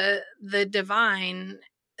the divine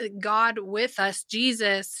God with us,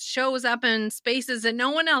 Jesus, shows up in spaces that no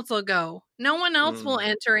one else will go. No one else will mm,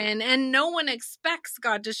 enter in, and no one expects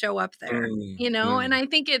God to show up there. mm, You know, and mm, I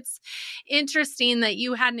think it's interesting that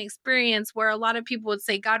you had an experience where a lot of people would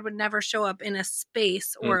say God would never show up in a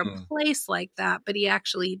space or a mm. place like that, but he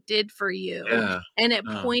actually did for you. Yeah. And it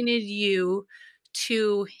Oh, pointed you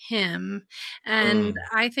to him. And mm,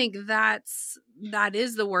 I think that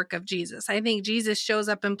is the work of Jesus. I think Jesus shows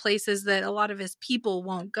up in places that a lot of his people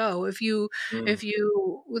won't go. mm, If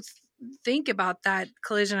you think about that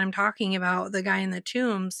collision I'm talking about, the guy in the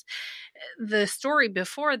tombs, the story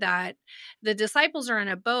before that, the disciples are in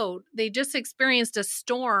a boat. They just experienced a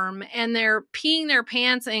storm and they're peeing their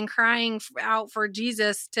pants and crying out for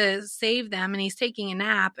Jesus to save them. And he's taking a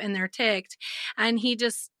nap and they're ticked. And he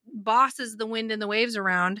just bosses the wind and the waves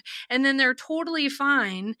around. And then they're totally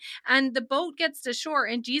fine. And the boat gets to shore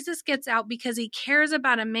and Jesus gets out because he cares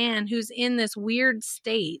about a man who's in this weird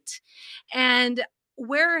state. And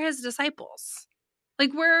where are his disciples?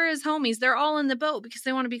 Like, where are his homies? They're all in the boat because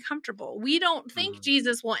they want to be comfortable. We don't think mm,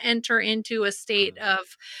 Jesus will enter into a state mm,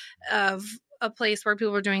 of a place where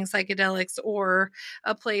people are doing psychedelics, or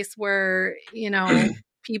a place where, you know,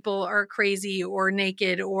 people are crazy or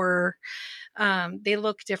naked, or they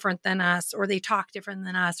look different than us, or they talk different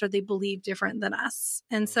than us, or they believe different than us.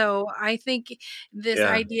 And mm. so I think this Yeah.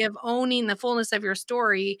 idea of owning the fullness of your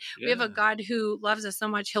story, we have a Yeah. God who loves us so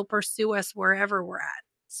much, he'll pursue us wherever we're at.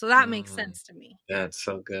 So that makes Mm. sense to me. That's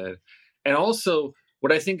so good. And also,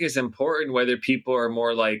 what I think is important, whether people are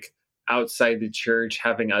more like outside the church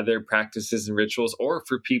having other practices and rituals, or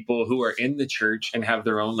for people who are in the church and have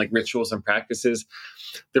their own like rituals and practices,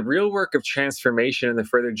 the real work of transformation and the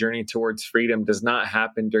further journey towards freedom does not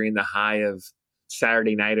happen during the high of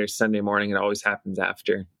Saturday night or Sunday morning. It always happens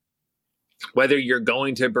after. Whether you're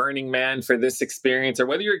going to Burning Man for this experience, or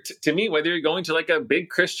whether to me, whether you're going to like a big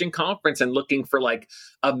Christian conference and looking for like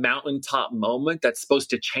a mountaintop moment that's supposed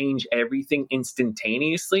to change everything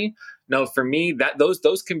instantaneously. No, for me, that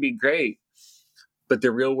those can be great, but the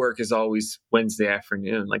real work is always Wednesday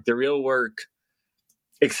afternoon. Like the real work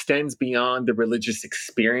extends beyond the religious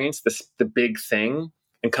experience, the big thing,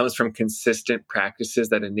 and comes from consistent practices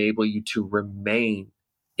that enable you to remain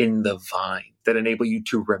in the vine, that enable you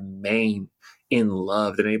to remain in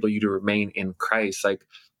love, that enable you to remain in Christ. Like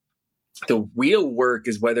the real work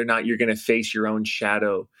is whether or not you're going to face your own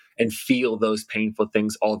shadow and feel those painful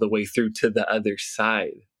things all the way through to the other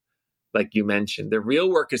side. Like you mentioned, the real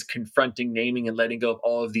work is confronting, naming, and letting go of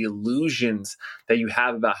all of the illusions that you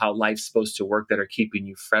have about how life's supposed to work that are keeping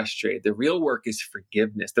you frustrated. The real work is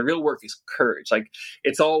forgiveness. The real work is courage. Like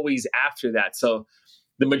it's always after that. So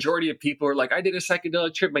the majority of people are like, I did a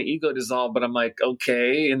psychedelic trip, my ego dissolved, but I'm like,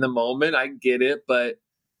 okay, in the moment, I get it. But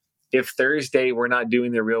if Thursday we're not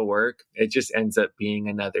doing the real work, it just ends up being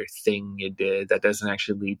another thing you did that doesn't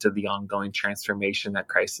actually lead to the ongoing transformation that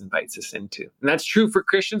Christ invites us into. And that's true for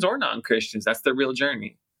Christians or non-Christians. That's the real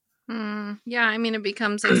journey. Yeah, I mean, it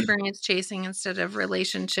becomes experience chasing instead of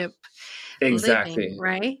relationship living, Exactly.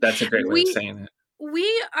 right? That's a great way of We saying it.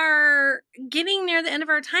 we are getting near the end of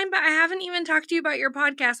our time, but I haven't even talked to you about your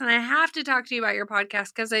podcast, and I have to talk to you about your podcast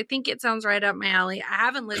because I think it sounds right up my alley. I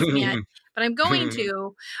haven't listened yet, but I'm going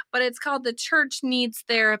to. But it's called The Church Needs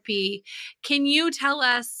Therapy. Can you tell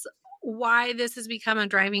us why this has become a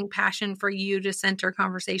driving passion for you to center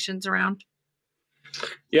conversations around?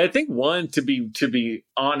 Yeah, I think one, to be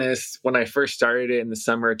honest, when I first started it in the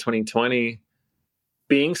summer of 2020,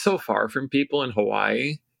 being so far from people in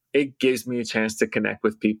Hawaii, it gives me a chance to connect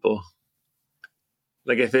with people.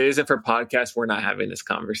 Like if it isn't for podcasts, we're not having this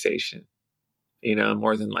conversation,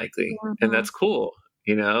 more than likely. And that's cool,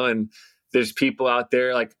 and there's people out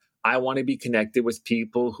there like I want to be connected with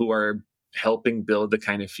people who are helping build the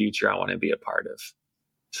kind of future I want to be a part of.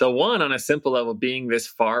 So one, on a simple level, being this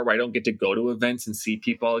far where I don't get to go to events and see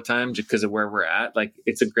people all the time just because of where we're at, like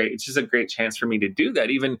it's just a great chance for me to do that.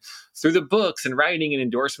 Even through the books and writing and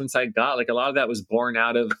endorsements I got, like a lot of that was born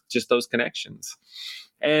out of just those connections.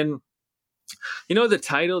 And, the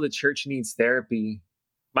title, The Church Needs Therapy.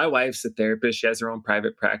 My wife's a therapist. She has her own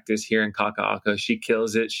private practice here in Kaka'ako. She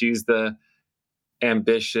kills it. She's the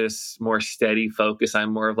ambitious, more steady focus.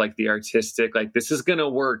 I'm more of like the artistic, like this is going to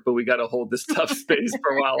work, but we got to hold this tough space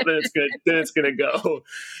for a while. Then it's going to go.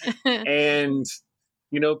 And,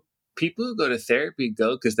 people who go to therapy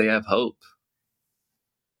go because they have hope.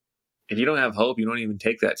 If you don't have hope, you don't even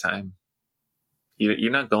take that time.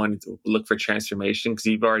 You're not going to look for transformation because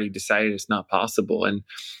you've already decided it's not possible. And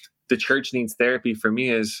the church needs therapy for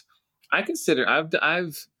me is I consider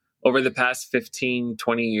I've over the past 15,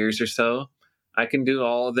 20 years or so, I can do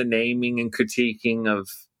all the naming and critiquing of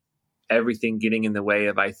everything getting in the way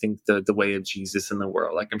of, I think, the way of Jesus in the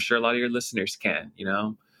world. Like I'm sure a lot of your listeners can, We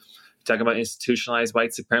talk about institutionalized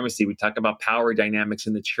white supremacy. We talk about power dynamics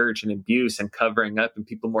in the church and abuse and covering up and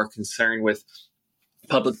people more concerned with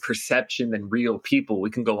public perception than real people. We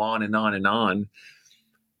can go on and on and on.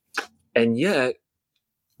 And yet,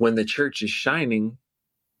 when the church is shining,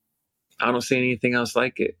 I don't see anything else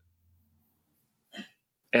like it.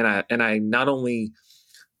 And I not only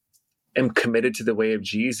am committed to the way of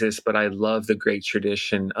Jesus, but I love the great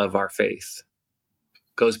tradition of our faith.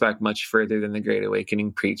 Goes back much further than the Great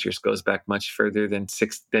Awakening preachers, goes back much further than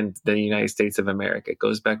the United States of America. It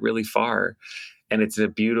goes back really far. And it's a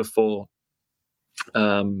beautiful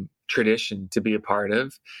tradition to be a part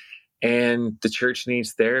of. And the church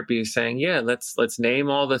needs therapy is saying, yeah, let's name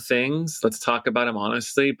all the things. Let's talk about them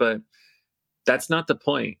honestly, but that's not the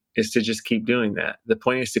point, is to just keep doing that. The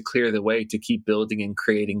point is to clear the way to keep building and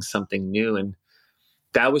creating something new. And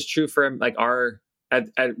that was true for like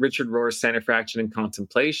at Richard Rohr's Center for Action and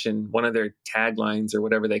Contemplation. One of their taglines or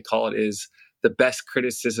whatever they call it is the best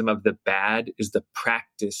criticism of the bad is the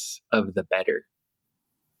practice of the better.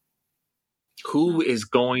 Who is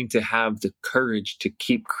going to have the courage to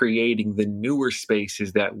keep creating the newer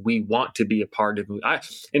spaces that we want to be a part of? I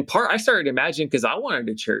started imagining because I wanted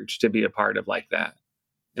a church to be a part of like that.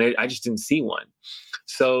 And I just didn't see one.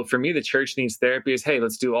 So for me, the church needs therapy is, hey,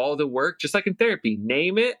 let's do all the work, just like in therapy.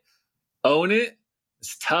 Name it, own it.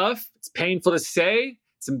 It's tough. It's painful to say.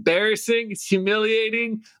 It's embarrassing. It's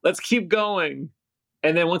humiliating. Let's keep going.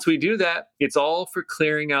 And then once we do that, it's all for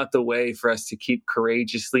clearing out the way for us to keep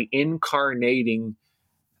courageously incarnating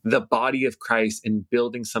the body of Christ and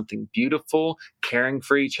building something beautiful, caring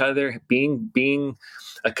for each other, being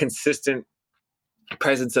a consistent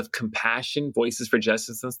presence of compassion, voices for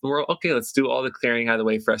justice in the world. Okay, let's do all the clearing out of the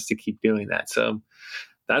way for us to keep doing that. So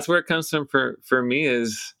that's where it comes from for me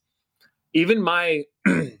is even my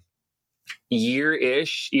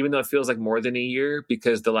year-ish, even though it feels like more than a year,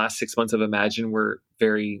 because the last 6 months of Imagine were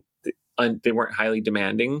they weren't highly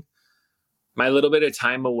demanding. My little bit of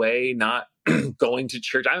time away, not going to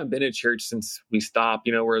church. I haven't been to church since we stopped.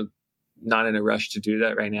 We're not in a rush to do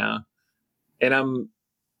that right now. And I'm,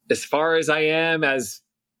 as far as I am, as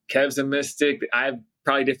Kev's a mystic, I have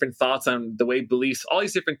probably different thoughts on the way beliefs, all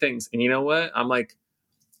these different things. And you know what? I'm like,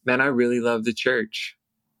 man, I really love the church.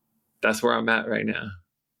 That's where I'm at right now.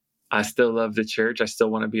 I still love the church. I still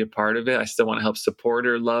want to be a part of it. I still want to help support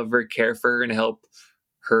her, love her, care for her, and help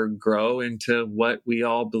her grow into what we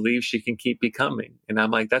all believe she can keep becoming. And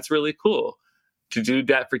I'm like, that's really cool to do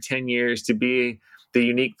that for 10 years, to be the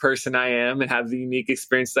unique person I am and have the unique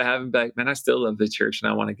experience I have. And be like, man, I still love the church and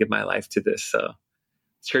I want to give my life to this. So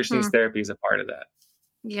church needs therapy is a part of that.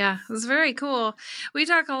 Yeah, it's very cool. We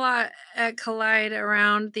talk a lot at Collide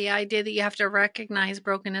around the idea that you have to recognize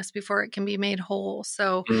brokenness before it can be made whole.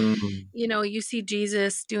 So, you see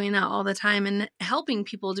Jesus doing that all the time and helping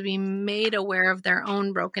people to be made aware of their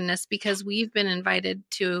own brokenness because we've been invited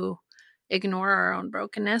to ignore our own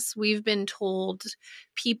brokenness. We've been told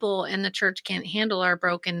people in the church can't handle our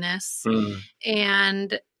brokenness.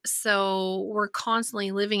 And so we're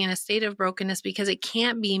constantly living in a state of brokenness because it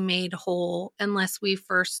can't be made whole unless we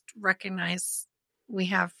first recognize we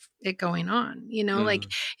have it going on. Like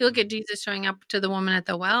you look at Jesus showing up to the woman at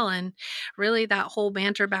the well, and really that whole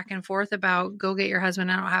banter back and forth about go get your husband.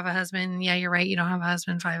 I don't have a husband. Yeah, you're right. You don't have a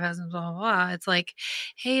husband, 5 husbands, blah, blah, blah. It's like,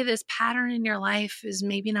 hey, this pattern in your life is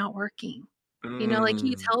maybe not working. Like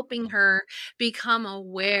he's helping her become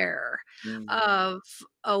aware of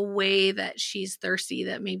a way that she's thirsty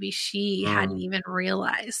that maybe she hadn't even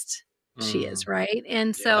realized she is, right?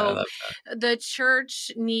 And so the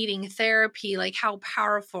church needing therapy, like how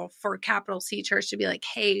powerful for capital C church to be like,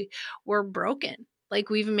 hey, we're broken.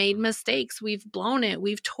 Like we've made mistakes. We've blown it.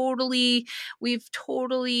 We've totally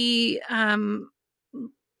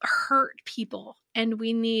hurt people, and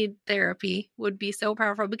we need therapy would be so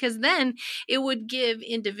powerful, because then it would give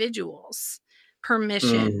individuals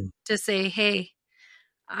permission to say, hey,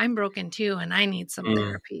 I'm broken too, and I need some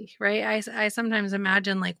therapy, right? I sometimes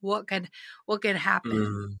imagine like what could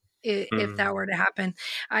happen if that were to happen.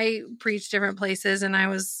 I preach different places, and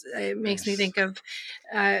it makes me think of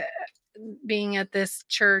being at this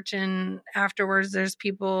church, and afterwards there's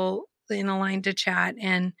people in a line to chat,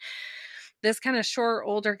 and this kind of short,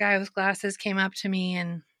 older guy with glasses came up to me,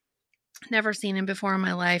 and never seen him before in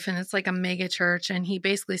my life. And it's like a mega church. And he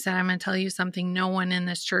basically said, I'm going to tell you something no one in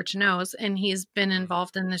this church knows. And he's been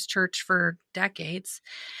involved in this church for decades.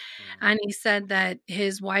 And he said that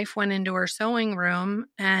his wife went into her sewing room,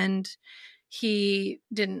 and he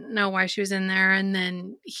didn't know why she was in there. And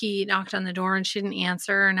then he knocked on the door, and she didn't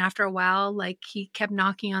answer. And after a while, like he kept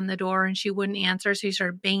knocking on the door, and she wouldn't answer. So he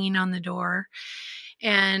started banging on the door.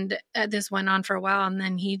 And this went on for a while. And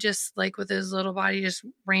then he just, like, with his little body, just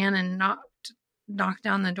ran and knocked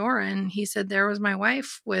down the door. And he said, there was my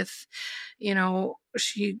wife with,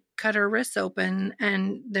 she cut her wrists open,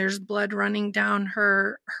 and there's blood running down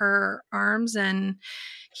her arms. And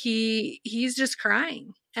he's just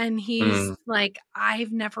crying. And he's like,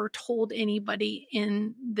 I've never told anybody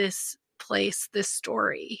in this place this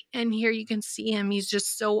story. And here you can see him, he's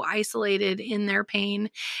just so isolated in their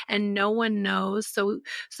pain, and no one knows. So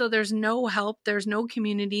there's no help, there's no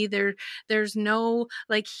community, there's no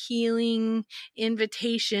like healing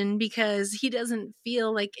invitation, because he doesn't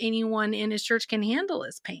feel like anyone in his church can handle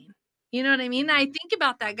his pain. You know what I mean? I think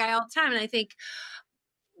about that guy all the time, and I think,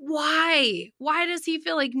 why does he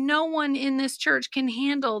feel like no one in this church can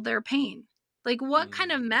handle their pain? Like, what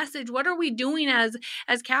kind of message, what are we doing as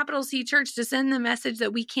capital C church to send the message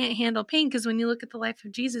that we can't handle pain? Because when you look at the life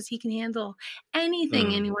of Jesus, he can handle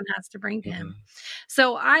anything anyone has to bring to him.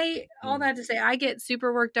 So all that to say, I get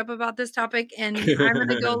super worked up about this topic, and I'm going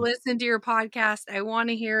to go listen to your podcast. I want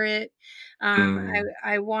to hear it.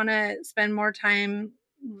 I want to spend more time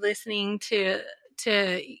listening to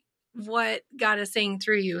what God is saying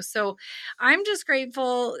through you. So I'm just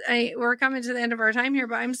grateful. We're coming to the end of our time here,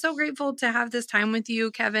 but I'm so grateful to have this time with you,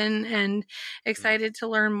 Kevin, and excited to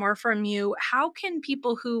learn more from you. How can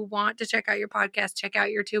people who want to check out your podcast, check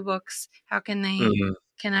out your 2 books? How can they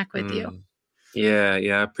connect with you? Yeah,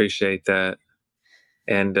 I appreciate that.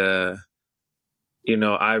 And,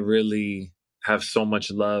 I really have so much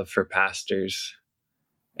love for pastors,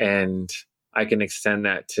 and I can extend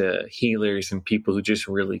that to healers and people who just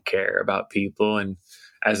really care about people. And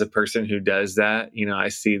as a person who does that, I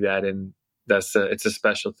see that, and it's a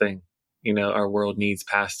special thing. Our world needs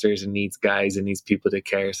pastors and needs guys and needs people to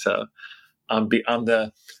care. So on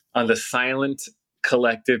the silent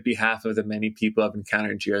collective behalf of the many people I've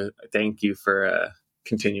encountered you, thank you for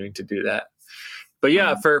continuing to do that. But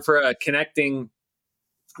yeah, for connecting,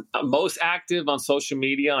 most active on social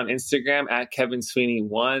media on Instagram at Kevin Sweeney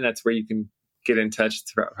 1. That's where you can get in touch.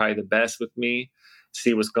 It's probably the best with me,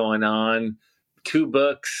 see what's going on. 2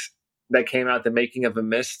 books that came out, The Making of a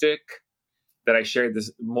Mystic, that I shared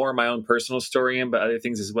this more of my own personal story in, but other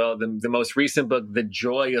things as well. The most recent book, The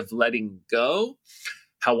Joy of Letting Go,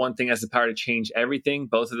 How One Thing Has the Power to Change Everything.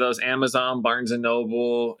 Both of those, Amazon, Barnes &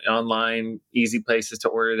 Noble, online, easy places to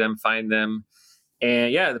order them, find them.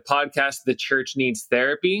 And yeah, the podcast, The Church Needs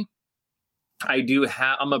Therapy.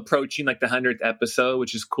 I'm approaching like the 100th episode,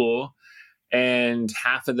 which is cool. And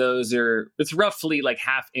half of those it's roughly like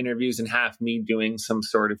half interviews and half me doing some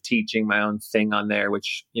sort of teaching my own thing on there,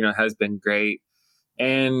 which, has been great.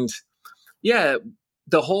 And yeah,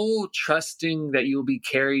 the whole trusting that you'll be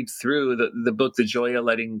carried through the book, The Joy of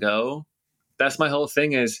Letting Go. That's my whole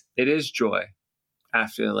thing, is it is joy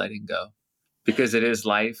after the letting go, because it is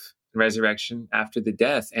life and resurrection after the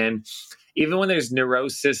death. And even when there's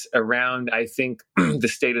neurosis around, I think, the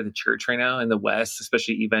state of the church right now in the West,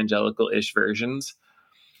 especially evangelical-ish versions,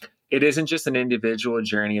 it isn't just an individual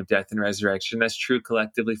journey of death and resurrection. That's true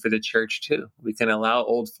collectively for the church too. We can allow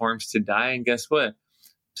old forms to die, and guess what?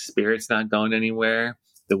 Spirit's not going anywhere.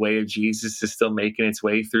 The way of Jesus is still making its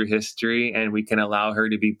way through history, and we can allow her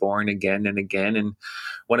to be born again and again. And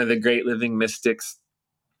one of the great living mystics,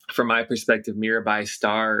 from my perspective, Mirabai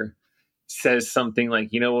Starr, says something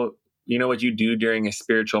like, you know what you do during a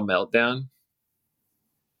spiritual meltdown?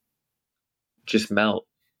 Just melt.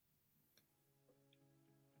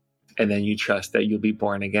 And then you trust that you'll be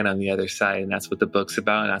born again on the other side. And that's what the book's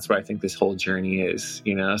about. And that's what I think this whole journey is,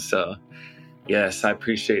 So yes, I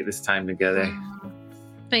appreciate this time together.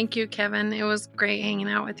 Thank you, Kevin. It was great hanging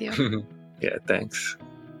out with you. Yeah, thanks.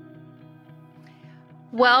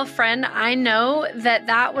 Well, friend, I know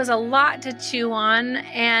that was a lot to chew on,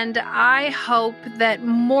 and I hope that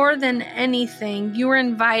more than anything, you were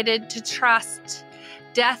invited to trust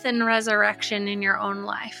death and resurrection in your own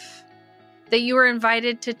life. That you were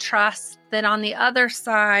invited to trust that on the other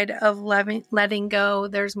side of letting go,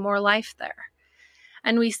 there's more life there.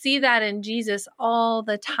 And we see that in Jesus all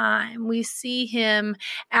the time. We see him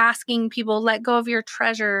asking people, let go of your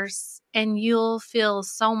treasures, and you'll feel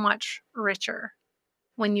so much richer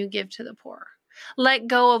when you give to the poor. Let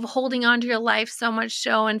go of holding on to your life so much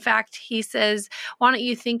so. In fact, he says, why don't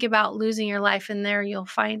you think about losing your life, and there you'll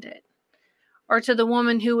find it. Or to the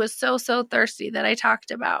woman who was so thirsty that I talked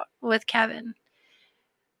about with Kevin,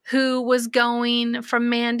 who was going from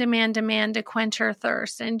man to man to man to quench her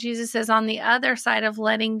thirst. And Jesus says, on the other side of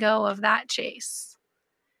letting go of that chase,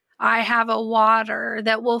 I have a water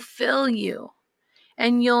that will fill you,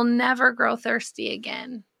 and you'll never grow thirsty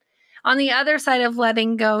again. On the other side of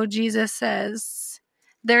letting go, Jesus says,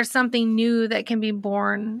 there's something new that can be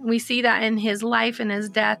born. We see that in his life and his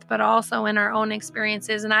death, but also in our own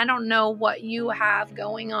experiences. And I don't know what you have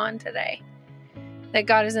going on today that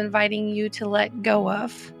God is inviting you to let go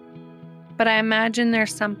of. But I imagine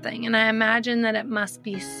there's something, and I imagine that it must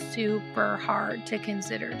be super hard to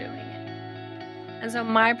consider doing it. And so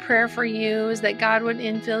my prayer for you is that God would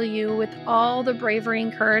infill you with all the bravery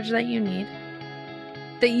and courage that you need,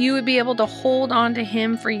 that you would be able to hold on to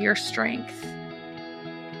him for your strength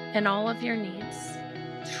and all of your needs,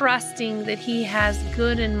 trusting that he has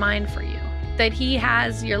good in mind for you, that he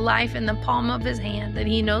has your life in the palm of his hand, that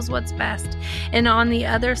he knows what's best. And on the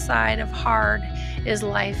other side of hard is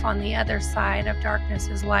life, on the other side of darkness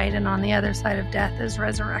is light, and on the other side of death is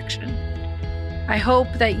resurrection. I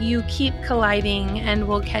hope that you keep colliding, and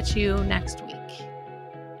we'll catch you next week.